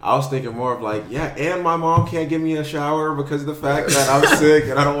yourself, I was thinking more of like, yeah, and my mom can't give me a shower because of the fact that I'm sick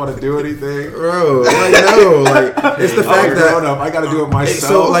and I don't want to do anything. Bro, like no, like it's the fact that I got to do it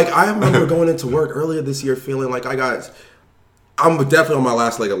myself. So like I remember going into work earlier this year feeling like I'm definitely on my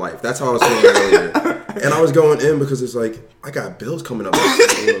last leg of life. That's how I was feeling earlier. And I was going in because it's like I got bills coming up.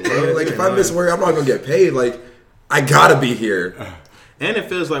 Like if I miss work, I'm not gonna get paid. Like I gotta be here. And it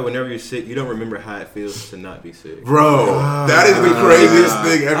feels like whenever you're sick, you don't remember how it feels to not be sick. Bro, that is the craziest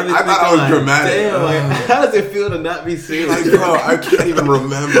thing ever. I thought I was dramatic. Damn, like, how does it feel to not be sick? Like, bro, I can't even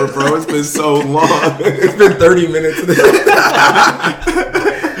remember, bro. It's been so long. It's been 30 minutes.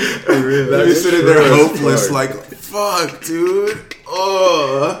 You're sitting there hopeless, like, fuck, dude.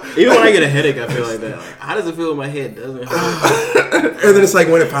 Even when I get a headache, I feel like that. Like, how does it feel when my head doesn't hurt? And then it's like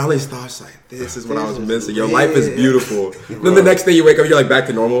when it finally stops, like this is what I was missing. Your life is beautiful. Then the next day you wake up, you're like back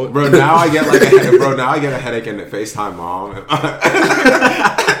to normal. Bro, now I get like a headache. Bro, now I get a headache and FaceTime mom. I'm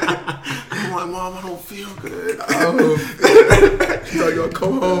like, Mom, I don't feel good. She's like, yo,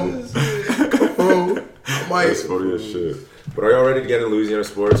 come home. Come home. That's funny as shit. But are y'all ready to get into Louisiana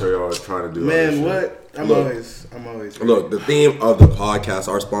sports, or y'all trying to do? Man, what? I'm always. Look, the theme of the podcast,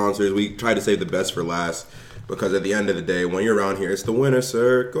 our sponsors, we try to save the best for last. Because at the end of the day, when you're around here, it's the winner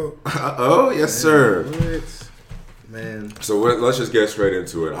circle. Oh, yes, sir. Man. So let's just get straight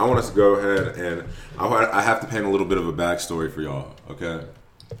into it. I want us to go ahead and I have to paint a little bit of a backstory for y'all, okay?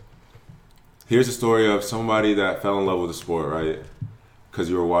 Here's a story of somebody that fell in love with the sport, right? Because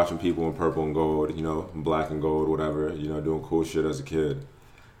you were watching people in purple and gold, black and gold, whatever, doing cool shit as a kid.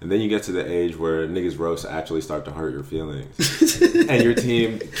 And then you get to the age where niggas roast actually start to hurt your feelings. And your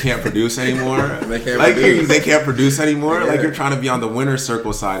team can't produce anymore. They can't produce anymore. Yeah. Like you're trying to be on the winner's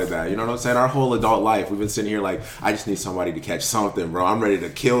circle side of that. You know what I'm saying? Our whole adult life, we've been sitting here like, I just need somebody to catch something, bro. I'm ready to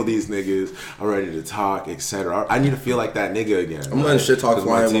kill these niggas. I'm ready to talk, etc. I need to feel like that nigga again. I'm letting shit talk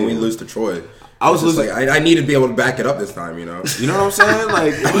flying when we lose to Troy. I was losing. Like, I need to be able to back it up this time, You know what I'm saying?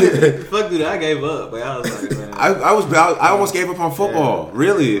 Like, fuck, dude, I gave up. Like, I was like, man. I almost gave up on football. Yeah,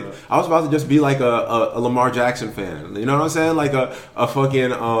 really, bro. I was about to just be like a Lamar Jackson fan. You know what I'm saying? Like a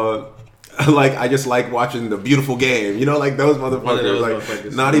fucking like I just like watching the beautiful game. Like those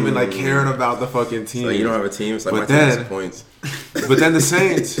motherfuckers. Not even like caring about the fucking team. So you don't have a team. It's like my team points. But then the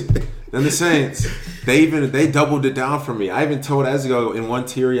Saints. They doubled it down for me. I even told Ezgo in one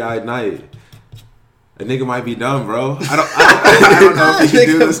teary-eyed night. A nigga might be dumb, bro. I don't know if he could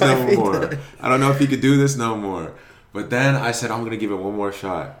do this no more. I don't know if he could do this no more. But then I said, I'm going to give it one more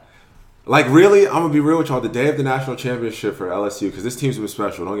shot. Like, really, I'm going to be real with y'all. The day of the national championship for LSU, because this team's been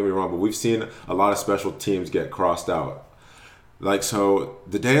special, don't get me wrong, but we've seen a lot of special teams get crossed out. Like, so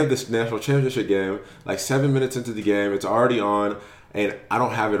the day of this national championship game, like 7 minutes into the game, it's already on, and I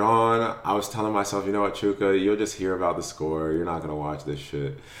don't have it on. I was telling myself, you know what, Chuka, you'll just hear about the score. You're not going to watch this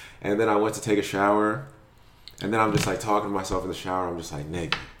shit. And then I went to take a shower, and then I'm just like talking to myself in the shower. I'm just like,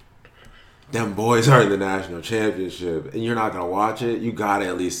 Nick, them boys are in the national championship, and you're not going to watch it? You got to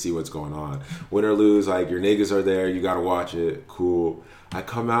at least see what's going on. Win or lose, like your niggas are there. You got to watch it. Cool. I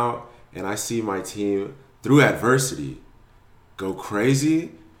come out, and I see my team, through adversity, go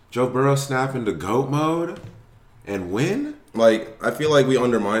crazy Joe Burrow snap into GOAT mode and win? Like, I feel like we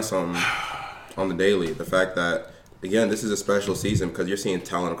undermine something on the daily. The fact that, again, this is a special season because you're seeing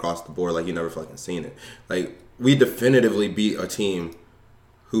talent across the board like you never fucking seen it. Like, we definitively beat a team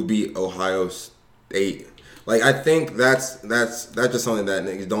who beat Ohio State. Like, I think that's just something that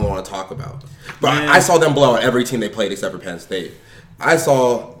niggas don't want to talk about. But I saw them blow out every team they played except for Penn State. I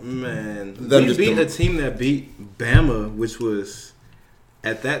saw them just beat a team that beat Bama, which was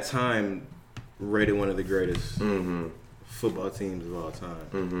at that time rated one of the greatest football teams of all time.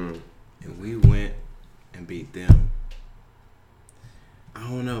 Mm-hmm. And we went and beat them. I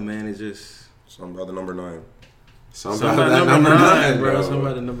don't know, man. It's just something about the number 9. Something about that number 9, bro. Something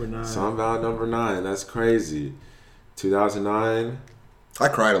about the number 9. Something about number 9. That's crazy. 2009. I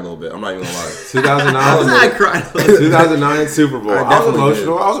cried a little bit. I'm not even gonna lie. 2009. I cried. 2009 Super Bowl. I was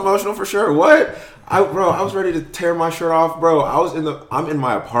emotional. did. I was emotional for sure. What? I was ready to tear my shirt off, bro. I'm in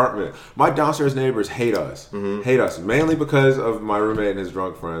my apartment. My downstairs neighbors hate us. Mm-hmm. Hate us mainly because of my roommate and his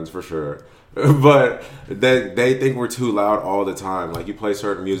drunk friends, for sure. But they think we're too loud all the time. Like, you play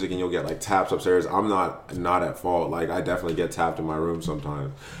certain music and you'll get like taps upstairs. I'm not at fault. Like, I definitely get tapped in my room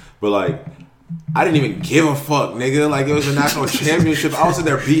sometimes. But like, I didn't even give a fuck, nigga. Like, it was a national championship. I was in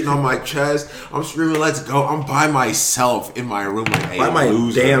there beating on my chest. I'm screaming, let's go. I'm by myself in my room like, hey, By my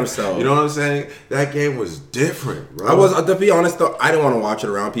loser. damn self. You know what I'm saying? That game was different, bro. I was, to be honest though, I didn't want to watch it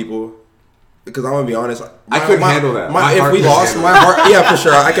around people. Because I'm gonna be honest, I couldn't handle that. If we lost, my heart, yeah, for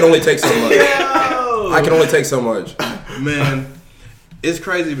sure. I can only take so much. I can only take so much. Man, it's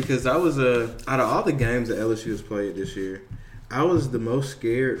crazy because I was out of all the games that LSU has played this year, I was the most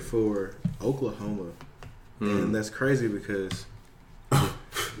scared for Oklahoma, and that's crazy because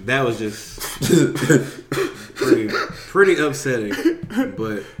that was just pretty upsetting.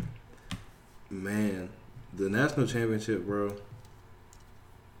 But man, the national championship, bro.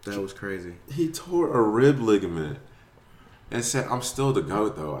 That was crazy. He tore a rib ligament and said, I'm still the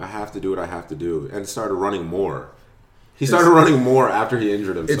GOAT, though. I have to do what I have to do. And started running more. He started running more after he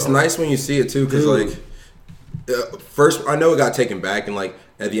injured himself. It's nice when you see it, too, because, like, first, I know it got taken back, and, like,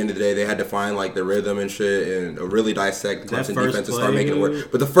 at the end of the day, they had to find, like, the rhythm and shit and really dissect the Clemson defense and start making it work.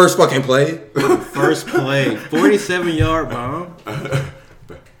 But the first fucking play? 47-yard bomb.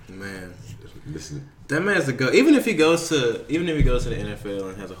 Man. Listen. That man's a GOAT. Even if he goes to the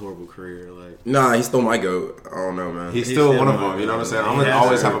NFL and has a horrible career, like, nah, he's still my GOAT. I don't know, man. He's still one of them. You know what I'm saying? I'm gonna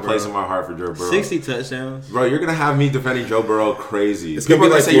always have a place in my heart for Joe Burrow. 60 touchdowns, bro. You're gonna have me defending Joe Burrow crazy. It's gonna be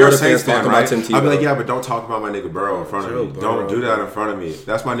like say you're a Saints fans fan, talking right? about Tim Tebow. I'll be like, yeah, but don't talk about my nigga Burrow in front of me. Burrow, Don't do that in front of me.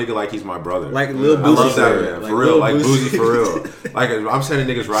 That's my nigga like he's my brother. like Lil Boosie. I love that said. man for real. Like Boosie. Boosie for real. Like, I'm sending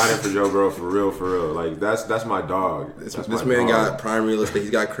niggas riding for Joe Burrow for real. Like, that's my dog. This man got prime real estate.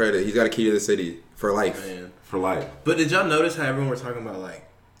 He's got credit. He's got a key to the city for life. Man. For life. But did y'all notice how everyone were talking about, like,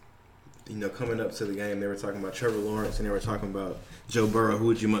 you know, coming up to the game, they were talking about Trevor Lawrence and they were talking about Joe Burrow. Who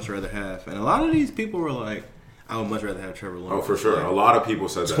would you much rather have? And a lot of these people were like, I would much rather have Trevor Lawrence. Oh, for sure. Like, a lot of people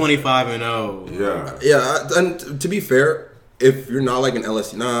said that. 25-0. Yeah. Yeah, and to be fair, if you're not like an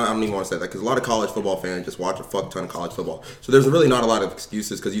LSU, I don't even want to say that because a lot of college football fans just watch a fuck ton of college football. So there's really not a lot of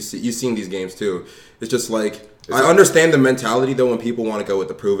excuses because you've seen these games too. It's just like, I understand the mentality though when people want to go with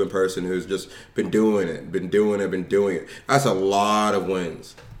the proven person who's just been doing it. That's a lot of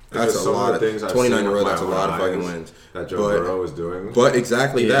wins. That's a lot of things. 29 in a row. That's a lot of fucking wins. That Joe Burrow is doing. But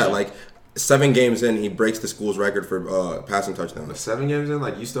exactly that, like 7 games in, he breaks the school's record for passing touchdowns. 7 games in,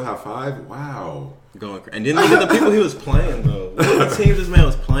 like you still have 5. Wow. Going crazy. And then look at the people he was playing though. Look at the teams this man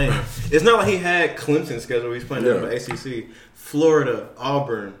was playing. It's not like he had Clemson schedule. He's playing in the ACC, Florida,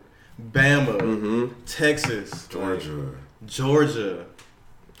 Auburn, Bama, Texas, Georgia,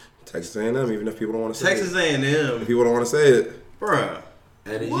 Texas A&M. Even if people don't want to say Texas A&M. If people don't want to say it, bruh.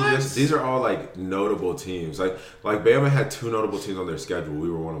 And these are all like notable teams. Like Bama had 2 notable teams on their schedule.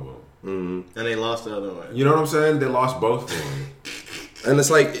 We were one of them. Mm-hmm. And they lost the other one. You know what I'm saying? They lost both of them. And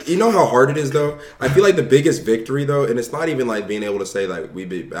it's like, you know how hard it is though? I feel like the biggest victory though, and it's not even like being able to say like we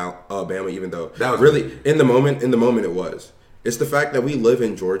beat Bama, even though that was really in the moment it was. It's the fact that we live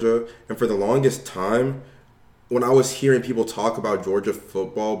in Georgia, and for the longest time, when I was hearing people talk about Georgia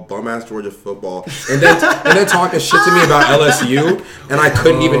football, bum-ass Georgia football, and then talking shit to me about LSU, and I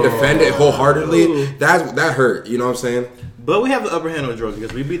couldn't even defend it wholeheartedly, that hurt. You know what I'm saying? But we have the upper hand on Georgia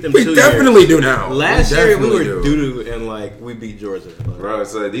because we beat them. We 2 definitely do now. Last year we were doo-doo and like we beat Georgia. Like, bro,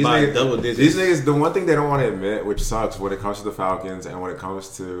 so these niggas, the one thing they don't want to admit, which sucks when it comes to the Falcons and when it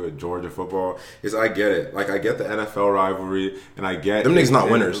comes to Georgia football, is I get it. Like I get the NFL rivalry, and I get them niggas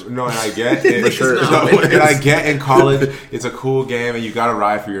not winners. No, and I get it, for sure. And I get in college it's a cool game and you gotta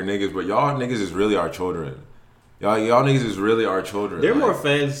ride for your niggas, but y'all niggas is really our children. Y'all niggas is really our children. They're more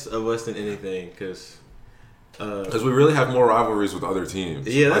fans of us than anything, because we really have more rivalries with other teams.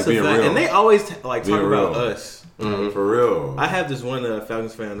 Yeah, that's a fact. Real. And they always talk about us. Mm-hmm. For real. I have this one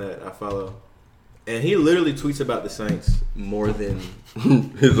Falcons fan that I follow, and he literally tweets about the Saints more than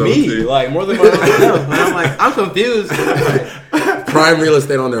me, like more than my own self. And I'm like, I'm confused. Prime real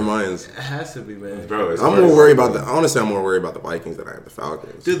estate on their minds. It has to be, man. Bro, I'm more worried about honestly, I'm more worried about the Vikings than I am the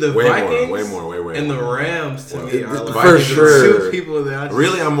Falcons. Dude, the Vikings and the Rams to me are like for sure. Two people that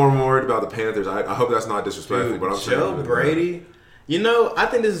really, I'm more worried about the Panthers. I hope that's not disrespectful, but I'm Joe Brady. You know, I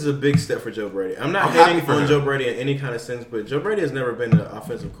think this is a big step for Joe Brady. I'm not hating on Joe Brady in any kind of sense, but Joe Brady has never been an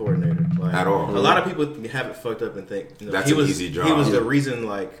offensive coordinator at all. A lot of people have it fucked up and think that's an easy job. He was the reason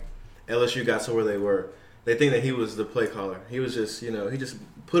LSU got to where they were. They think that he was the play caller. He was just, he just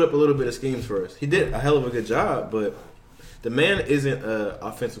put up a little bit of schemes for us. He did a hell of a good job, but the man isn't an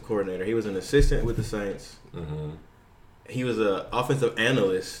offensive coordinator. He was an assistant with the Saints. Mm-hmm. He was an offensive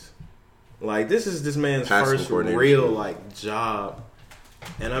analyst. Like, this is this man's first real job,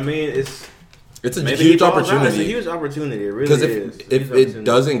 and I mean it's a huge opportunity. It's a huge opportunity. It really is. Because if it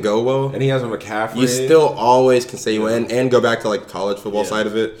doesn't go well, and he has a McCaffrey, you still always can say you win and go back to the college football side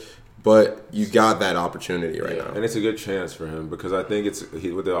of it. But you got that opportunity right now, and it's a good chance for him because I think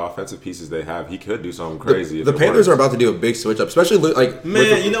with the offensive pieces they have, he could do something crazy. The Panthers are about to do a big switch up, especially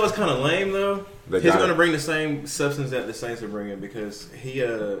man. You know what's kind of lame though? He's going to bring the same substance that the Saints are bringing because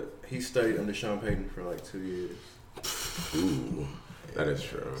he studied under Sean Payton for 2 years. Ooh, that is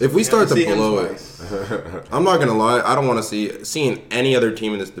true. If we start to blow it, I'm not gonna lie. I don't want to seeing any other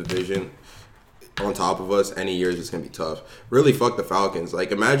team in this division on top of us any years is gonna be tough. Really, fuck the Falcons.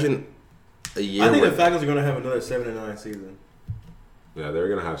 Imagine a year. I think the Falcons are gonna have another 7-9 season. Yeah, they're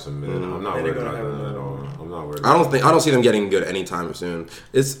gonna have some men. I'm not worried about that at all. I'm not worried. I don't see them getting good anytime soon.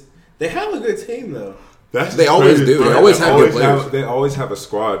 They have a good team though. They always do. They always have good players. They always have a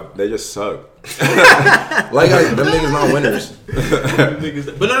squad. They just suck. Them niggas not winners.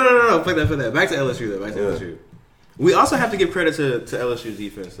 But no. Fuck that. Back to LSU though. LSU. We also have to give credit to LSU's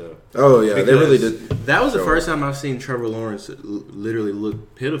defense though. Oh yeah, they really did. That was the first time I've seen Trevor Lawrence literally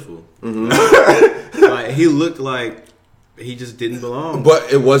look pitiful. Mm-hmm. He looked like he just didn't belong.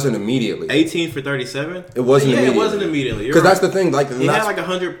 But it wasn't immediately. 18 for 37. It wasn't immediately. It wasn't immediately. Because that's the thing. He had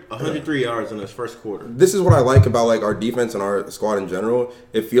 103 yards in his first quarter. This is what I like about our defense and our squad in general.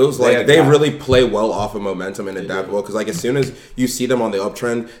 It feels like they really play well off of momentum and adapt well. Because as soon as you see them on the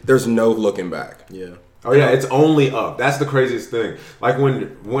uptrend, there's no looking back. Yeah. Oh yeah, it's only up. That's the craziest thing.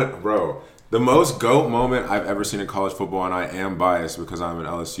 Bro. The most GOAT moment I've ever seen in college football, and I am biased because I'm an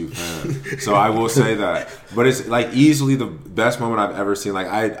LSU fan, so I will say that. But it's easily the best moment I've ever seen.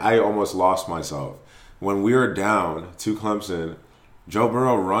 I almost lost myself. When we were down to Clemson, Joe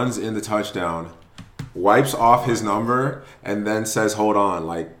Burrow runs in the touchdown, wipes off his number, and then says, hold on,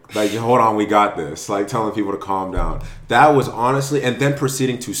 hold on, we got this. Telling people to calm down. That was honestly, and then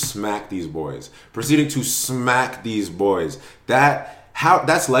proceeding to smack these boys.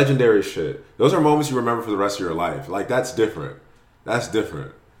 That's legendary shit. Those are moments you remember for the rest of your life. That's different. Yeah,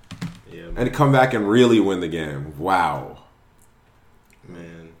 man. And to come back and really win the game. Wow.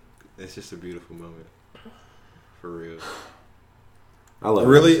 Man, it's just a beautiful moment. For real. I love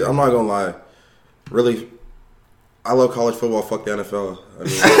it. I'm not gonna lie. Really, I love college football. Fuck the NFL.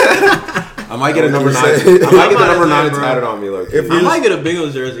 I might get a number 9. I might get the number 9 tatted on me, low key. I might get a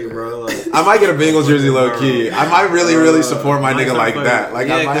Bengals jersey, bro. I might get a Bengals jersey, low key. I might really support my nigga like that.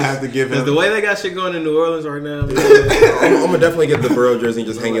 I might have to give him. Because the way they got shit going in New Orleans right now. I'm gonna definitely get the Burrow jersey and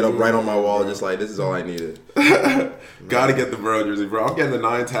just hang it up right on my wall, just this is all I needed. Gotta get the Burrow jersey, bro. I'm getting the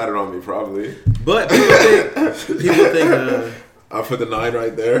 9 tatted on me, probably. But people think I'll put the 9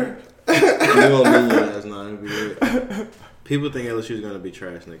 right there. That's not good. People think LSU is going to be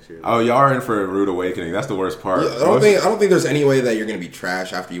trash next year. Oh, y'all are in for a rude awakening. That's the worst part. Yeah, I don't think there's any way that you're going to be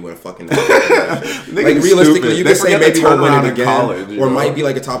trash after you win a fucking realistically, you could say maybe we'll win it again, college, or might be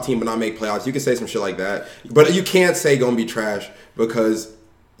a top team but not make playoffs. You could say some shit like that, but you can't say going to be trash because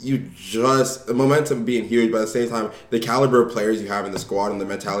the momentum being huge, but at the same time, the caliber of players you have in the squad and the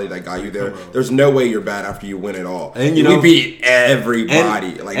mentality that got you there, there's no way you're bad after you win it all. And we beat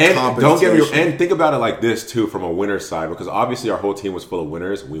everybody. Don't get me. And think about it like this too, from a winner's side, because obviously our whole team was full of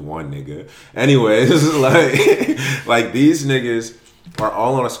winners. We won, nigga. Anyways, these niggas are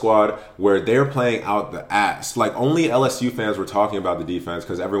all on a squad where they're playing out the ass. Only LSU fans were talking about the defense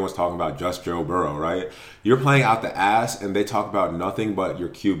because everyone's talking about just Joe Burrow, right? You're playing out the ass, and they talk about nothing but your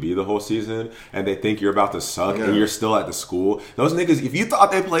QB the whole season, and they think you're about to suck, and you're still at the school. Those niggas, if you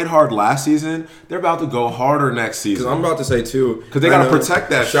thought they played hard last season, they're about to go harder next season. Because I'm about to say, too. Because they got to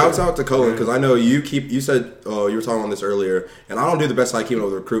protect that Shouts out to Cullen, because I know you said, you were talking on this earlier, and I don't do the best I keep up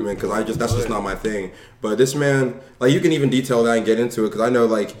with recruitment, because that's just not my thing. But this man, like, you can even detail that and get into it, because I know,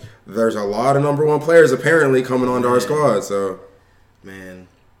 like, there's a lot of number one players apparently coming onto our squad, so. Man.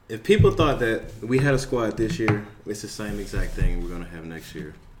 If people thought that we had a squad this year, it's the same exact thing we're going to have next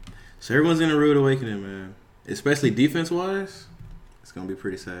year. So everyone's in a rude awakening, man. Especially defense-wise, it's going to be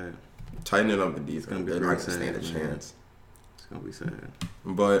pretty sad. Tightening up the defense. It's going to be They're not pretty going to sad, stand a man. chance. It's going to be sad.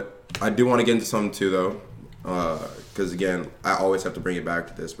 But I do want to get into something, too, though. Because, again, I always have to bring it back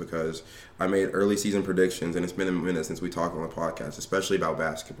to this because I made early season predictions, and it's been a minute since we talked on the podcast, especially about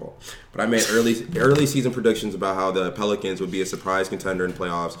basketball. But I made early season predictions about how the Pelicans would be a surprise contender in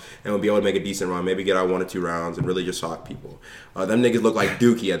playoffs and would be able to make a decent run, maybe get out 1 or 2 rounds and really just shock people. Them niggas look like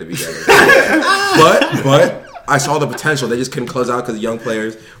Dookie at the beginning. but I saw the potential. They just couldn't close out because of young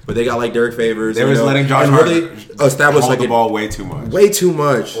players. But they got like Derek Favors. They was letting Josh really establish hold the ball way too much. Way too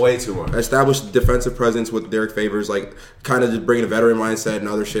much. Established defensive presence with Derek Favors, like kind of just bringing a veteran mindset and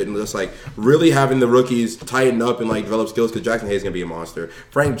other shit, and just like really having the rookies tighten up and like develop skills because Jackson Hayes is gonna be a monster.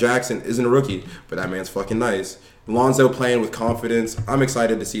 Frank Jackson isn't a rookie, but that man's fucking nice. Lonzo playing with confidence. I'm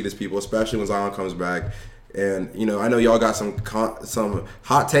excited to see this, people, especially when Zion comes back. And you know, I know y'all got some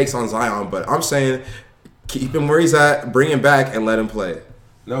hot takes on Zion, but I'm saying keep him where he's at, bring him back, and let him play.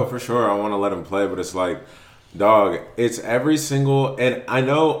 No, for sure. I want to let him play, but it's like, dog, it's every single... And I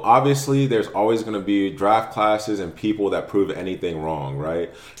know, obviously, there's always going to be draft classes and people that prove anything wrong,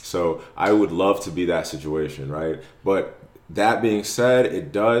 right? So I would love to be that situation, right? But that being said,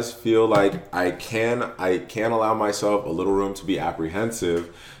 it does feel like I can allow myself a little room to be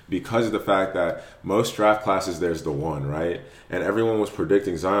apprehensive because of the fact that most draft classes, there's the one, right? And everyone was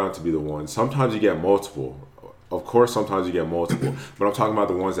predicting Zion to be the one. Sometimes you get multiple. Of course, sometimes you get multiple, but I'm talking about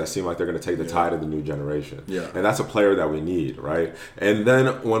the ones that seem like they're going to take the tide of the new generation. Yeah. And that's a player that we need, right? And then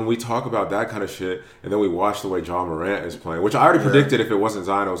when we talk about that kind of shit, and then we watch the way Ja Morant is playing, which I already predicted if it wasn't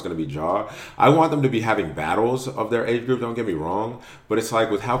Zion, it was going to be Ja. I want them to be having battles of their age group, don't get me wrong, but it's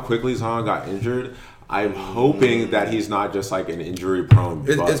like with how quickly Zion got injured, I'm hoping that he's not just like an injury-prone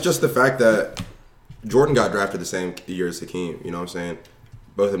bust. It's just the fact that Jordan got drafted the same year as Hakeem, you know what I'm saying?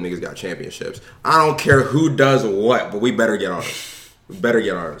 Both of them niggas got championships. I don't care who does what, but we better get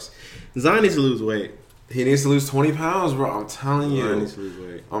ours. Zion needs to lose weight. He needs to lose 20 pounds, bro. I'm telling you. Zion needs to lose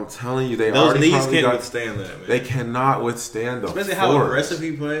weight. I'm telling you. Those knees can't withstand that, man. They cannot withstand the Especially force. how aggressive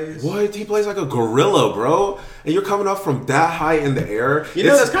he plays. What? He plays like a gorilla, bro. And you're coming up from that high in the air. You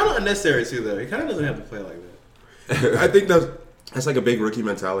know, that's kind of unnecessary, too, though. He kind of doesn't have to play like that. I think that's like a big rookie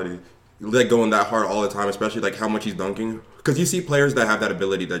mentality. Like going that hard all the time, especially like how much he's dunking. Because you see players that have that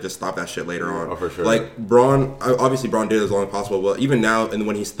ability that just stop that shit later on. Oh, for sure. Like Braun, obviously Braun did it as long as possible. But even now, and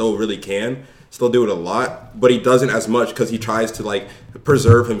when he still really can, still do it a lot. But he doesn't as much because he tries to like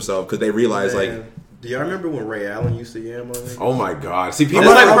preserve himself because they realize like. Do y'all remember when Ray Allen used to yam on him? Oh my God! See, people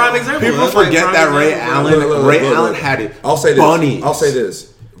that's like prime example. People That's forget like that Ray example. Allen. Ray Allen had it. I'll say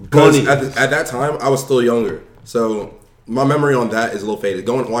this. Bunnies. At that time, I was still younger, so. My memory on that is a little faded.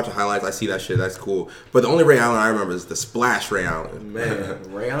 Going and watching highlights, I see that shit. That's cool. But the only Ray Allen I remember is the splash Ray Allen.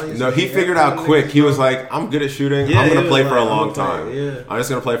 Man, Ray Allen. No, he figured out quick. He was like, "I'm good at shooting. Yeah, I'm gonna play for a I'm long gonna time. play, yeah. I'm just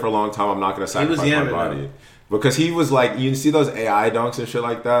gonna play for a long time. I'm not gonna sacrifice my body." though. Because he was like, you see those AI dunks and shit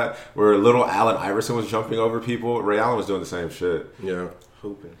like that, where little Allen Iverson was jumping over people. Ray Allen was doing the same shit. Yeah.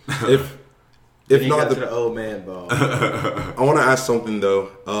 Hooping. If not not to the old man ball. I want to ask something though,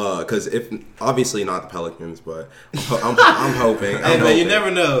 because if obviously not the Pelicans, but I'm hoping. Hey man, you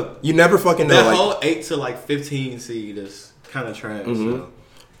never know. You never fucking know. That Like, whole 8 to like 15 seed is kind of trash. So.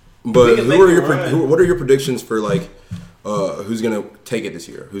 but we can make it run. what are your predictions for like who's gonna take it this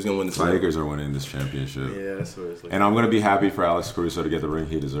year? Who's gonna win the title? Lakers are winning this championship. Yeah, that's what it's like. And I'm gonna be happy for Alex Caruso to get the ring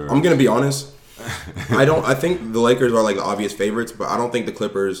he deserves. I'm gonna be honest. I think the Lakers are like the obvious favorites, but I don't think the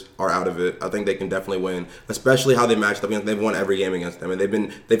Clippers are out of it. I think they can definitely win, especially how they matched up against. They've won every game against them, and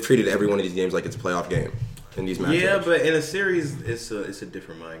they've treated every one of these games like it's a playoff game in these matchups. Yeah, but in a series, it's a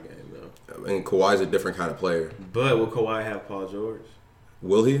different mind game though. And Kawhi's a different kind of player. But will Kawhi have Paul George?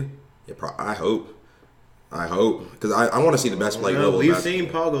 Will he? Yeah, I hope. Because I want to see the best play level. We've seen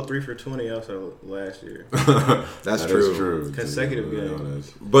Paul go 3 for 20 also last year. That's true. Is true. Consecutive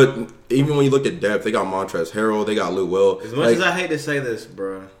games. But even when you look at depth, they got Montrezl Harrell, they got Lou Will. As much as I hate to say this,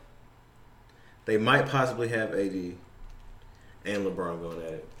 bro, they might possibly have AD and LeBron going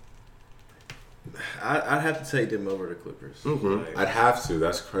at it. I'd have to take them over the Clippers. Mm-hmm. I'd have to.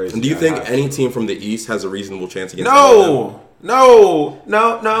 That's crazy. And do you think any team from the East has a reasonable chance against? No.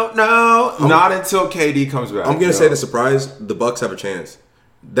 Not until KD comes back. I'm gonna say the surprise. The Bucks have a chance.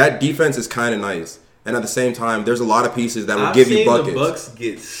 That defense is kind of nice, and at the same time, there's a lot of pieces that will give you buckets. The Bucks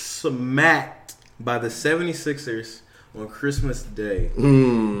get smacked by the 76ers on Christmas Day.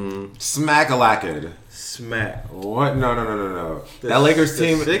 Smack-a-lacked. Smack. What? No. That Lakers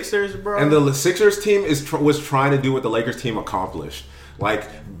team, the Sixers, bro, and the Sixers team was trying to do what the Lakers team accomplished,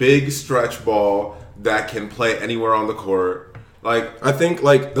 like big stretch ball that can play anywhere on the court. Like I think,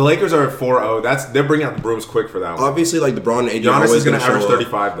 like the Lakers are at 4-0. They're bringing out the brooms quick for that one. Obviously, like LeBron and AD are Giannis always is going to average show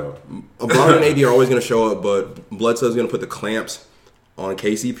 35 though. LeBron and AD are always going to show up, but Bledsoe's going to put the clamps on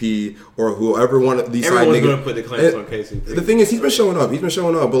KCP or whoever one of these side niggas. Everyone's going to put the clamps on KCP. The thing is, he's been showing up,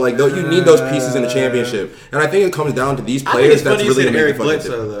 but like you need those pieces in the championship, and I think it comes down to these players. That's really going to make the fucking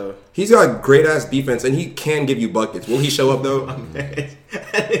difference. Though. He's got great ass defense, and he can give you buckets. Will he show up though?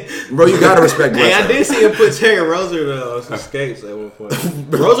 Bro, you gotta respect Bledsoe. Hey, I did see him put Terry Rozier on some skates at one point.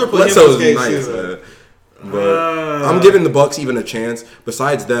 Rozier put him on skates nice, too. But I'm giving the Bucks even a chance.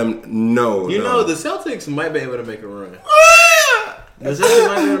 Besides them, no. You know, the Celtics might be able to make a run. The Celtics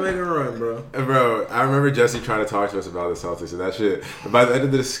might be able to make a run, bro. Bro, I remember Jesse trying to talk to us about the Celtics and that shit. And by the end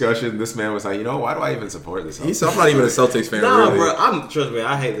of the discussion, this man was like, why do I even support the Celtics? I'm not even a Celtics fan. No, really. bro. Trust me,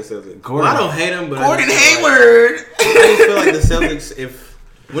 I hate the Celtics. I don't hate them, but Gordon Hayward. I just feel like the Celtics,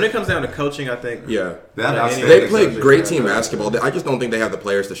 when it comes down to coaching, I think they play great team basketball. I just don't think they have the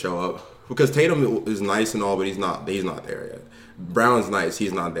players to show up because Tatum is nice and all, but he's not there yet. Brown's nice,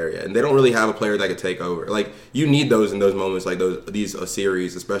 he's not there yet, and they don't really have a player that could take over. Like you need those in those moments, like these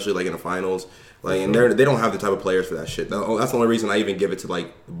series, especially like in the finals. Like and they don't have the type of players for that shit. That's the only reason I even give it to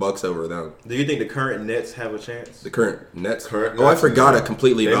like the Bucks over them. Do you think the current Nets have a chance? The current Nets. I forgot it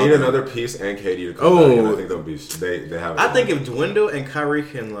completely. They need another piece and KD to come back, and I think they'll be. They have. I think if Dwindle and Kyrie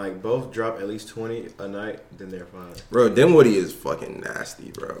can like both drop at least 20 a night, then they're fine. Bro, Dinwiddie is fucking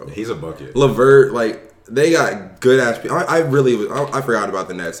nasty, bro. He's a bucket. LeVert, like. They got good ass people. I forgot about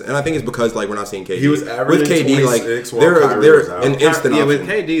the Nets, and I think it's because like we're not seeing KD. He was averaging with KD, like they're an instant option. With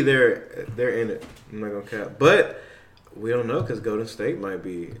KD, they're in it. I'm not gonna cap, but we don't know because Golden State might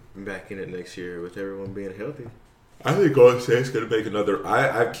be back in it next year with everyone being healthy. I think Golden State's going to make another.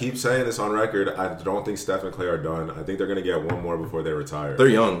 I keep saying this on record. I don't think Steph and Clay are done. I think they're going to get one more before they retire. They're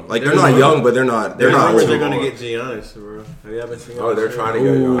young. Like they're not young, but they're not. They're not. They're going to get Giannis, bro. Have you ever seen? They're trying to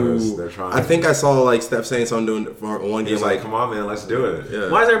get Giannis. They're trying. I think I saw like Steph saying something doing for one game. He's like, "Come on, man, let's do it." Yeah.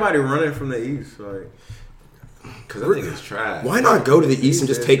 Why is everybody running from the East? Like, because I think it's trash. Why not go to the East and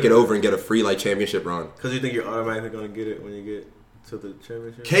just take it over and get a free like championship run? Because you think you're automatically going to get it when you get to the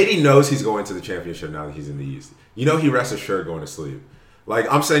championship. KD knows he's going to the championship now that he's in the East. He rests assured going to sleep. Like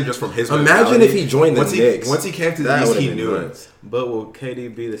I'm saying, just from his imagine if he joined the Knicks. Once he came to the East, he knew it. But will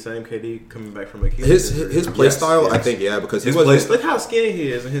KD be the same KD coming back from Achilles? His play style, yes. I think, because he was. Look how skinny he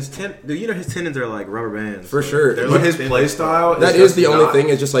is, and his his tendons are like rubber bands. For sure. But his play style, that is the only thing.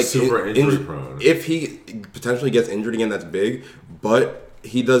 Is just like super injury prone. If he potentially gets injured again, that's big. But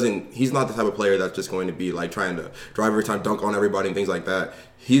he's not the type of player that's just going to be like trying to drive every time, dunk on everybody and things like that.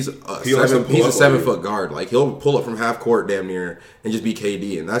 He's a 7-foot guard. Like he'll pull up from half court damn near and just be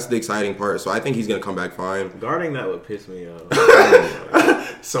KD, and that's the exciting part. So I think he's gonna come back fine. Guarding that would piss me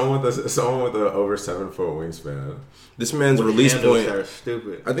off. someone with a over 7-foot wingspan. This man's release point are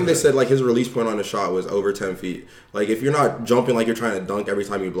stupid. I think they said like his release point on the shot was over 10 feet. Like if you're not jumping like you're trying to dunk every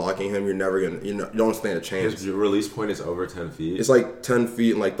time you're blocking him, you're never gonna you don't stand a chance. His release point is over 10 feet. It's like 10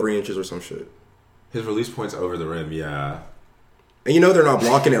 feet and like 3 inches or some shit. His release point's over the rim, yeah. And they're not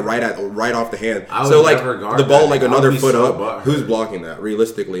blocking it right off the hand. So like the ball like another foot up. Who's blocking that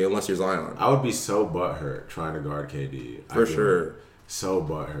realistically? Unless you're Zion. I would be so butthurt trying to guard KD. For sure. So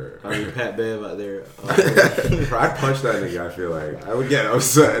butthurt. I mean, Pat Bev out there. I'd punch that nigga. I feel like I would get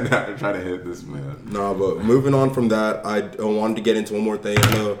upset and try to hit this man. Nah, but moving on from that, I wanted to get into one more thing.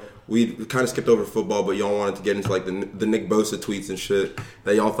 I know we kind of skipped over football, but y'all wanted to get into like the Nick Bosa tweets and shit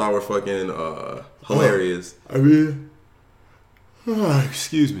that y'all thought were fucking hilarious. I mean.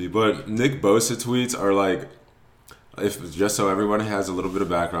 Excuse me, but Nick Bosa tweets are like, if just so everyone has a little bit of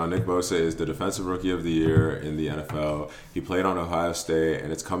background, Nick Bosa is the defensive rookie of the year in the NFL. He played on Ohio State,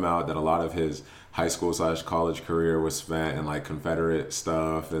 and it's come out that a lot of his high school / college career was spent in like Confederate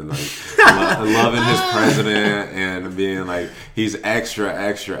stuff and like loving his president and being like he's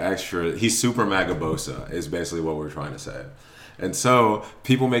extra. He's super MAGA Bosa is basically what we're trying to say. And so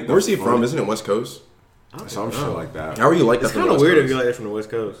people make. Where's he from? Isn't it West Coast? Some shit like that. How are you like that? It's kind of weird if you like that from the West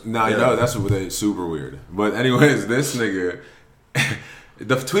Coast. No, I know that's super weird. But anyways, this nigga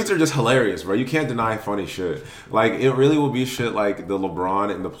The tweets are just hilarious, bro. You can't deny funny shit. Like, it really will be shit like the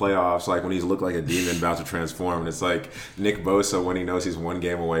LeBron in the playoffs, like when he's looked like a demon about to transform, and it's like Nick Bosa when he knows he's one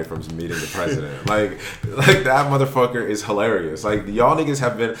game away from meeting the president. like that motherfucker is hilarious. Like, y'all niggas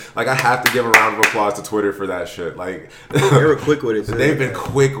have been, like, I have to give a round of applause to Twitter for that shit. Like, they were quick with it. Too. They've been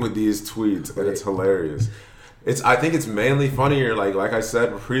quick with these tweets, and it's hilarious. I think it's mainly funnier, like I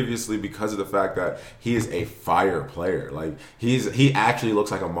said previously, because of the fact that he is a fire player. Like, he actually looks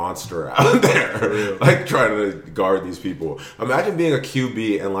like a monster out there, like trying to guard these people. Imagine being a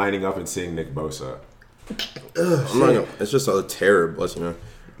QB and lining up and seeing Nick Bosa. It's just a terror, bless you, man.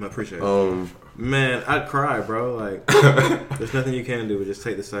 I appreciate it. Man, I'd cry, bro. Like, there's nothing you can do but just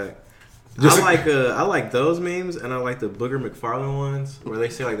take the sack. I like those memes, and I like the Booger McFarlane ones where they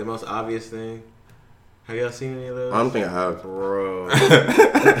say like the most obvious thing. Have y'all seen any of those? I don't think I have. Bro.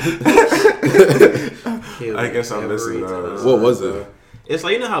 I guess I'm missing those. What was it? It's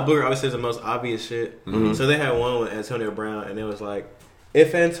like, you know how Booger always says the most obvious shit? Mm-hmm. So they had one with Antonio Brown, and it was like,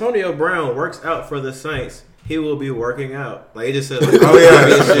 if Antonio Brown works out for the Saints, he will be working out. Like, it just says, like,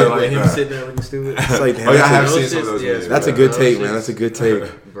 obvious shit, like him sitting there looking stupid. It's like, damn, I have seen some of those videos. That's a good take, man. That's a good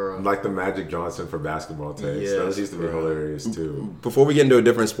take. Bro. Like the Magic Johnson for basketball takes. Yes, those used to be hilarious, too. Before we get into a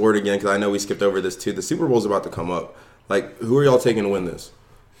different sport again, because I know we skipped over this, too, the Super Bowl's about to come up. Like, who are y'all taking to win this?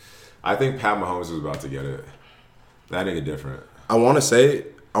 I think Pat Mahomes is about to get it. That nigga different. I want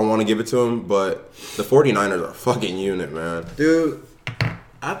to give it to him, but the 49ers are a fucking unit, man. Dude,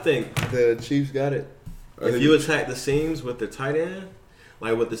 I think the Chiefs got it. If you attack the seams with the tight end,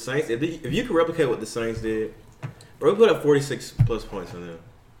 like with the Saints, if you could replicate what the Saints did, bro, we put up 46 plus points on them.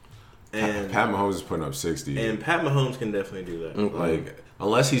 And Pat Mahomes is putting up 60. And Pat Mahomes can definitely do that. Mm-hmm. Like,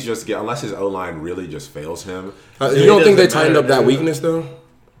 unless his O-line really just fails him. You don't think they tightened up that weakness, though?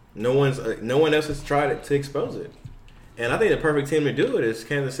 No one else has tried it to expose it. And I think the perfect team to do it is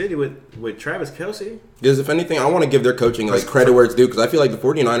Kansas City with Travis Kelce. Because if anything, I want to give their coaching like credit where it's due. Because I feel like the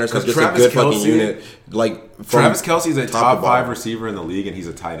 49ers have just a good fucking unit. Like, Travis Kelce is a top 5 receiver in the league, and he's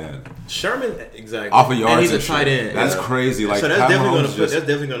a tight end. Sherman, exactly. Off of yards, and he's a tight end. That's crazy. Like, so that's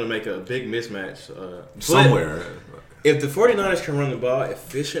definitely going to make a big mismatch somewhere. If the 49ers can run the ball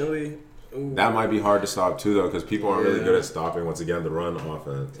efficiently, that might be hard to stop too, though, because people aren't really good at stopping once again the run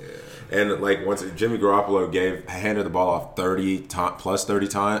offense. Yeah. And like once Jimmy Garoppolo handed the ball off 30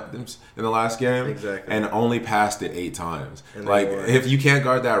 times in the last game, exactly, and only passed it 8 times. Like, if you can't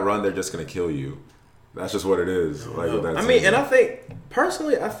guard that run, they're just gonna kill you. That's just what it is. Like, with that I mean, and I think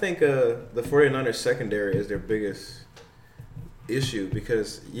personally, the 49ers secondary is their biggest issue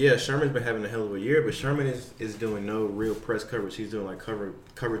because Sherman's been having a hell of a year, but Sherman is doing no real press coverage. He's doing like cover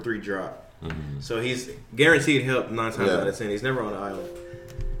 3 drop, so he's guaranteed help 9 times out of 10. He's never on the island.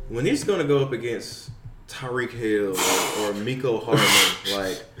 When he's going to go up against Tyreek Hill or Miko Hardman,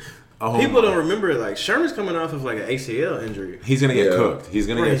 like people don't remember, like Sherman's coming off of like an ACL injury. He's gonna get cooked. He's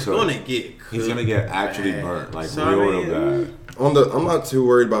gonna get cooked. He's gonna get actually burnt, like real bad. I'm not too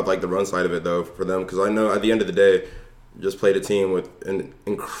worried about like the run side of it though for them because I know at the end of the day. Just played a team with an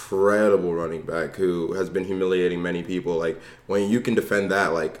incredible running back who has been humiliating many people. Like, when you can defend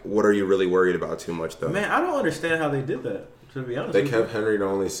that, like, what are you really worried about too much, though? Man, I don't understand how they did that, to be honest. They kept Henry to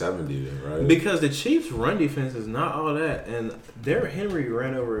only 70, right? Because the Chiefs' run defense is not all that. And Derrick Henry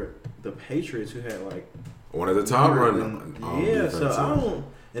ran over the Patriots, who had, like... one of the top run defenses. So I don't...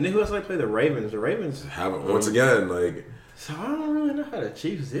 And then who else like play the Ravens? The Ravens... haven't, once again, like... So I don't really know how the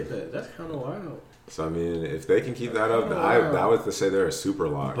Chiefs did that. That's kind of wild. So, I mean, if they can keep that up, I would say they're a super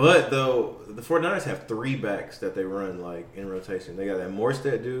lock. But, though, the 49ers have 3 backs that they run, like, in rotation. They got that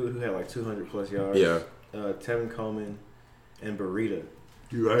Morstead dude who had, like, 200-plus yards. Yeah. Tevin Coleman and Burrito.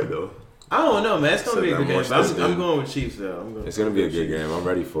 You're right, though. I don't know, man. It's going to be a good game. I'm going with Chiefs, though. It's going to be a good game. I'm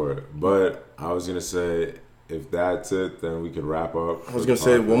ready for it. But I was going to say, if that's it, then we could wrap up. I was going to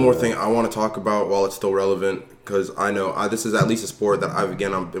say one more thing I want to talk about while it's still relevant. Because I know this is at least a sport that I've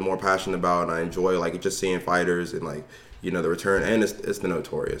been more passionate about and I enjoy, like, just seeing fighters and, like, you know, the return. And it's the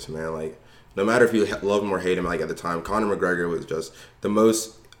Notorious, man. Like, no matter if you love him or hate him, like, at the time, Conor McGregor was just the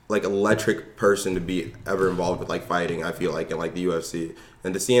most, like, electric person to be ever involved with, like, fighting, I feel like, in, like, the UFC.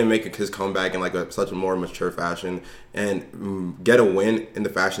 And to see him make his comeback in, like, such a more mature fashion and get a win in the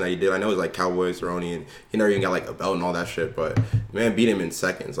fashion that he did. I know it was, like, Cowboy Cerrone, and he never even got, like, a belt and all that shit. But, man, beat him in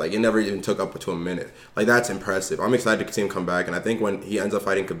seconds. Like, it never even took up to a minute. Like, that's impressive. I'm excited to see him come back. And I think when he ends up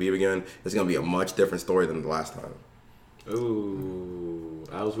fighting Khabib again, it's going to be a much different story than the last time. Ooh.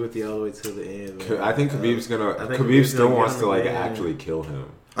 I was with you all the way to the end. Man. I think Khabib's going to... Khabib still wants to, like, actually kill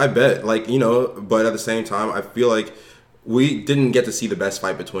him. I bet. Like, you know, but at the same time, I feel like... we didn't get to see the best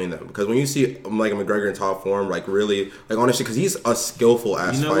fight between them. Because when you see like McGregor in top form, like really, like honestly, because he's a skillful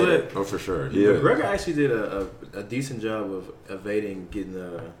ass fighter. Oh, for sure. McGregor actually did a decent job of evading getting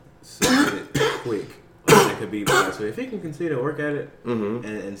submitted quick. Like, it could be so if he can continue to work at it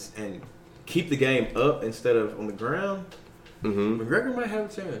and keep the game up instead of on the ground. McGregor might have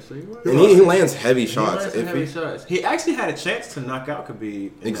a chance. So he lands heavy shots. Shots. He actually had a chance to knock out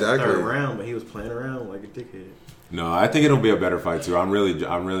Khabib in the third round, but he was playing around like a dickhead. No, I think it'll be a better fight too. I'm really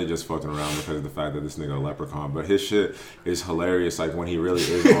just fucking around because of the fact that this nigga a leprechaun. But his shit is hilarious. Like when he really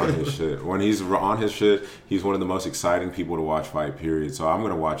is on his shit. When he's on his shit, he's one of the most exciting people to watch fight. Period. So I'm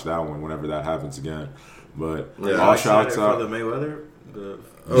gonna watch that one whenever that happens again. But all shouts out for the Mayweather.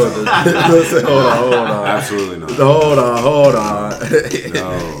 Hold on. Absolutely not. Hold on.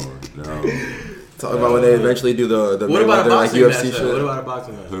 No. Talking about when they eventually do the what about a boxing UFC match? shit. What about a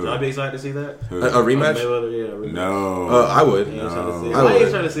boxing match? Would I be excited to see that? A rematch? Mayweather, yeah, a rematch. No. I would. Why are you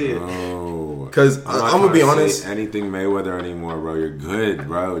trying to see it? No. Because I'm gonna be honest. Anything Mayweather anymore, bro. You're good,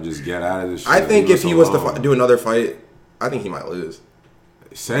 bro. Just get out of this shit. I think if he was to do another fight, I think he might lose.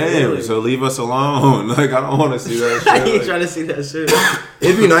 Same. Really? So leave us alone. Like I don't want to see that shit. I ain't trying to see that shit.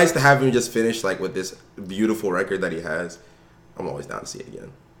 It'd be nice to have him just finish like with this beautiful record that he has. I'm always down to see it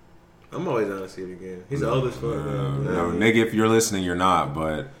again. I'm always down to see it again. He's old as fuck. No, nigga, if you're listening, you're not.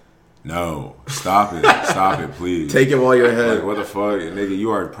 But no, stop it, please. Take it while you're ahead. Like what the fuck, nigga?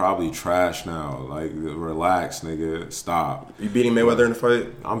 You are probably trash now. Like relax, nigga. Stop. You beating Mayweather in the fight?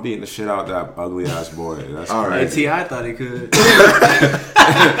 I'm beating the shit out of that ugly ass boy. That's all right. T.I. thought he could.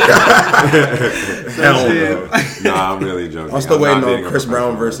 Hell no. Nah, I'm really joking. I'm still waiting on Chris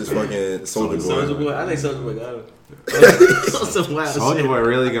Brown versus fucking Soulja Boy. I think Soulja Boy got him. Soulja Boy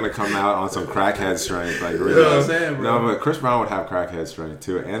really gonna come out on some crackhead strength, like really. You know what I'm saying, bro? No, but Chris Brown would have crackhead strength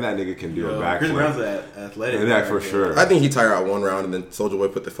too, and that nigga can do a backflip. Chris Brown's athletic. Yeah, for sure. I think he tire out one round and then Soulja Boy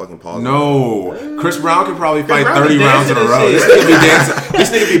put the fucking pause. No, Chris Brown could probably fight 30 rounds in a row. This nigga be dancing. This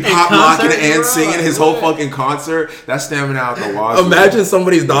nigga be pop locking and singing his whole fucking concert. That's stamina out the wazoo. Imagine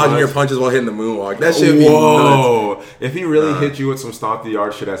somebody's dodging your punches while hitting the moonwalk. That shit be nuts. If he really hit you with some stomp the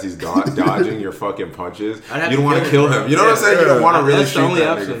yard shit as he's dodging your fucking punches, you don't want to kill him. You know what I'm saying? You don't want to really shoot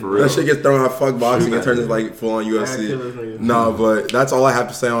that nigga for real. That shit gets thrown out fuck boxing and turns into like full on UFC. No, but that's all I have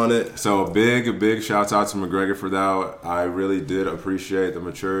to say on it. So big shouts out to McGregor for that. I really did appreciate the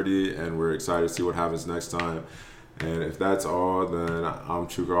maturity, and we're excited to see what happens next time. And if that's all, then I'm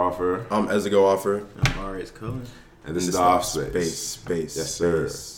Chuka Offer. I'm Ezigo Offer. I'm R.S. Cullen. And this is Off Space. Space. Yes, sir.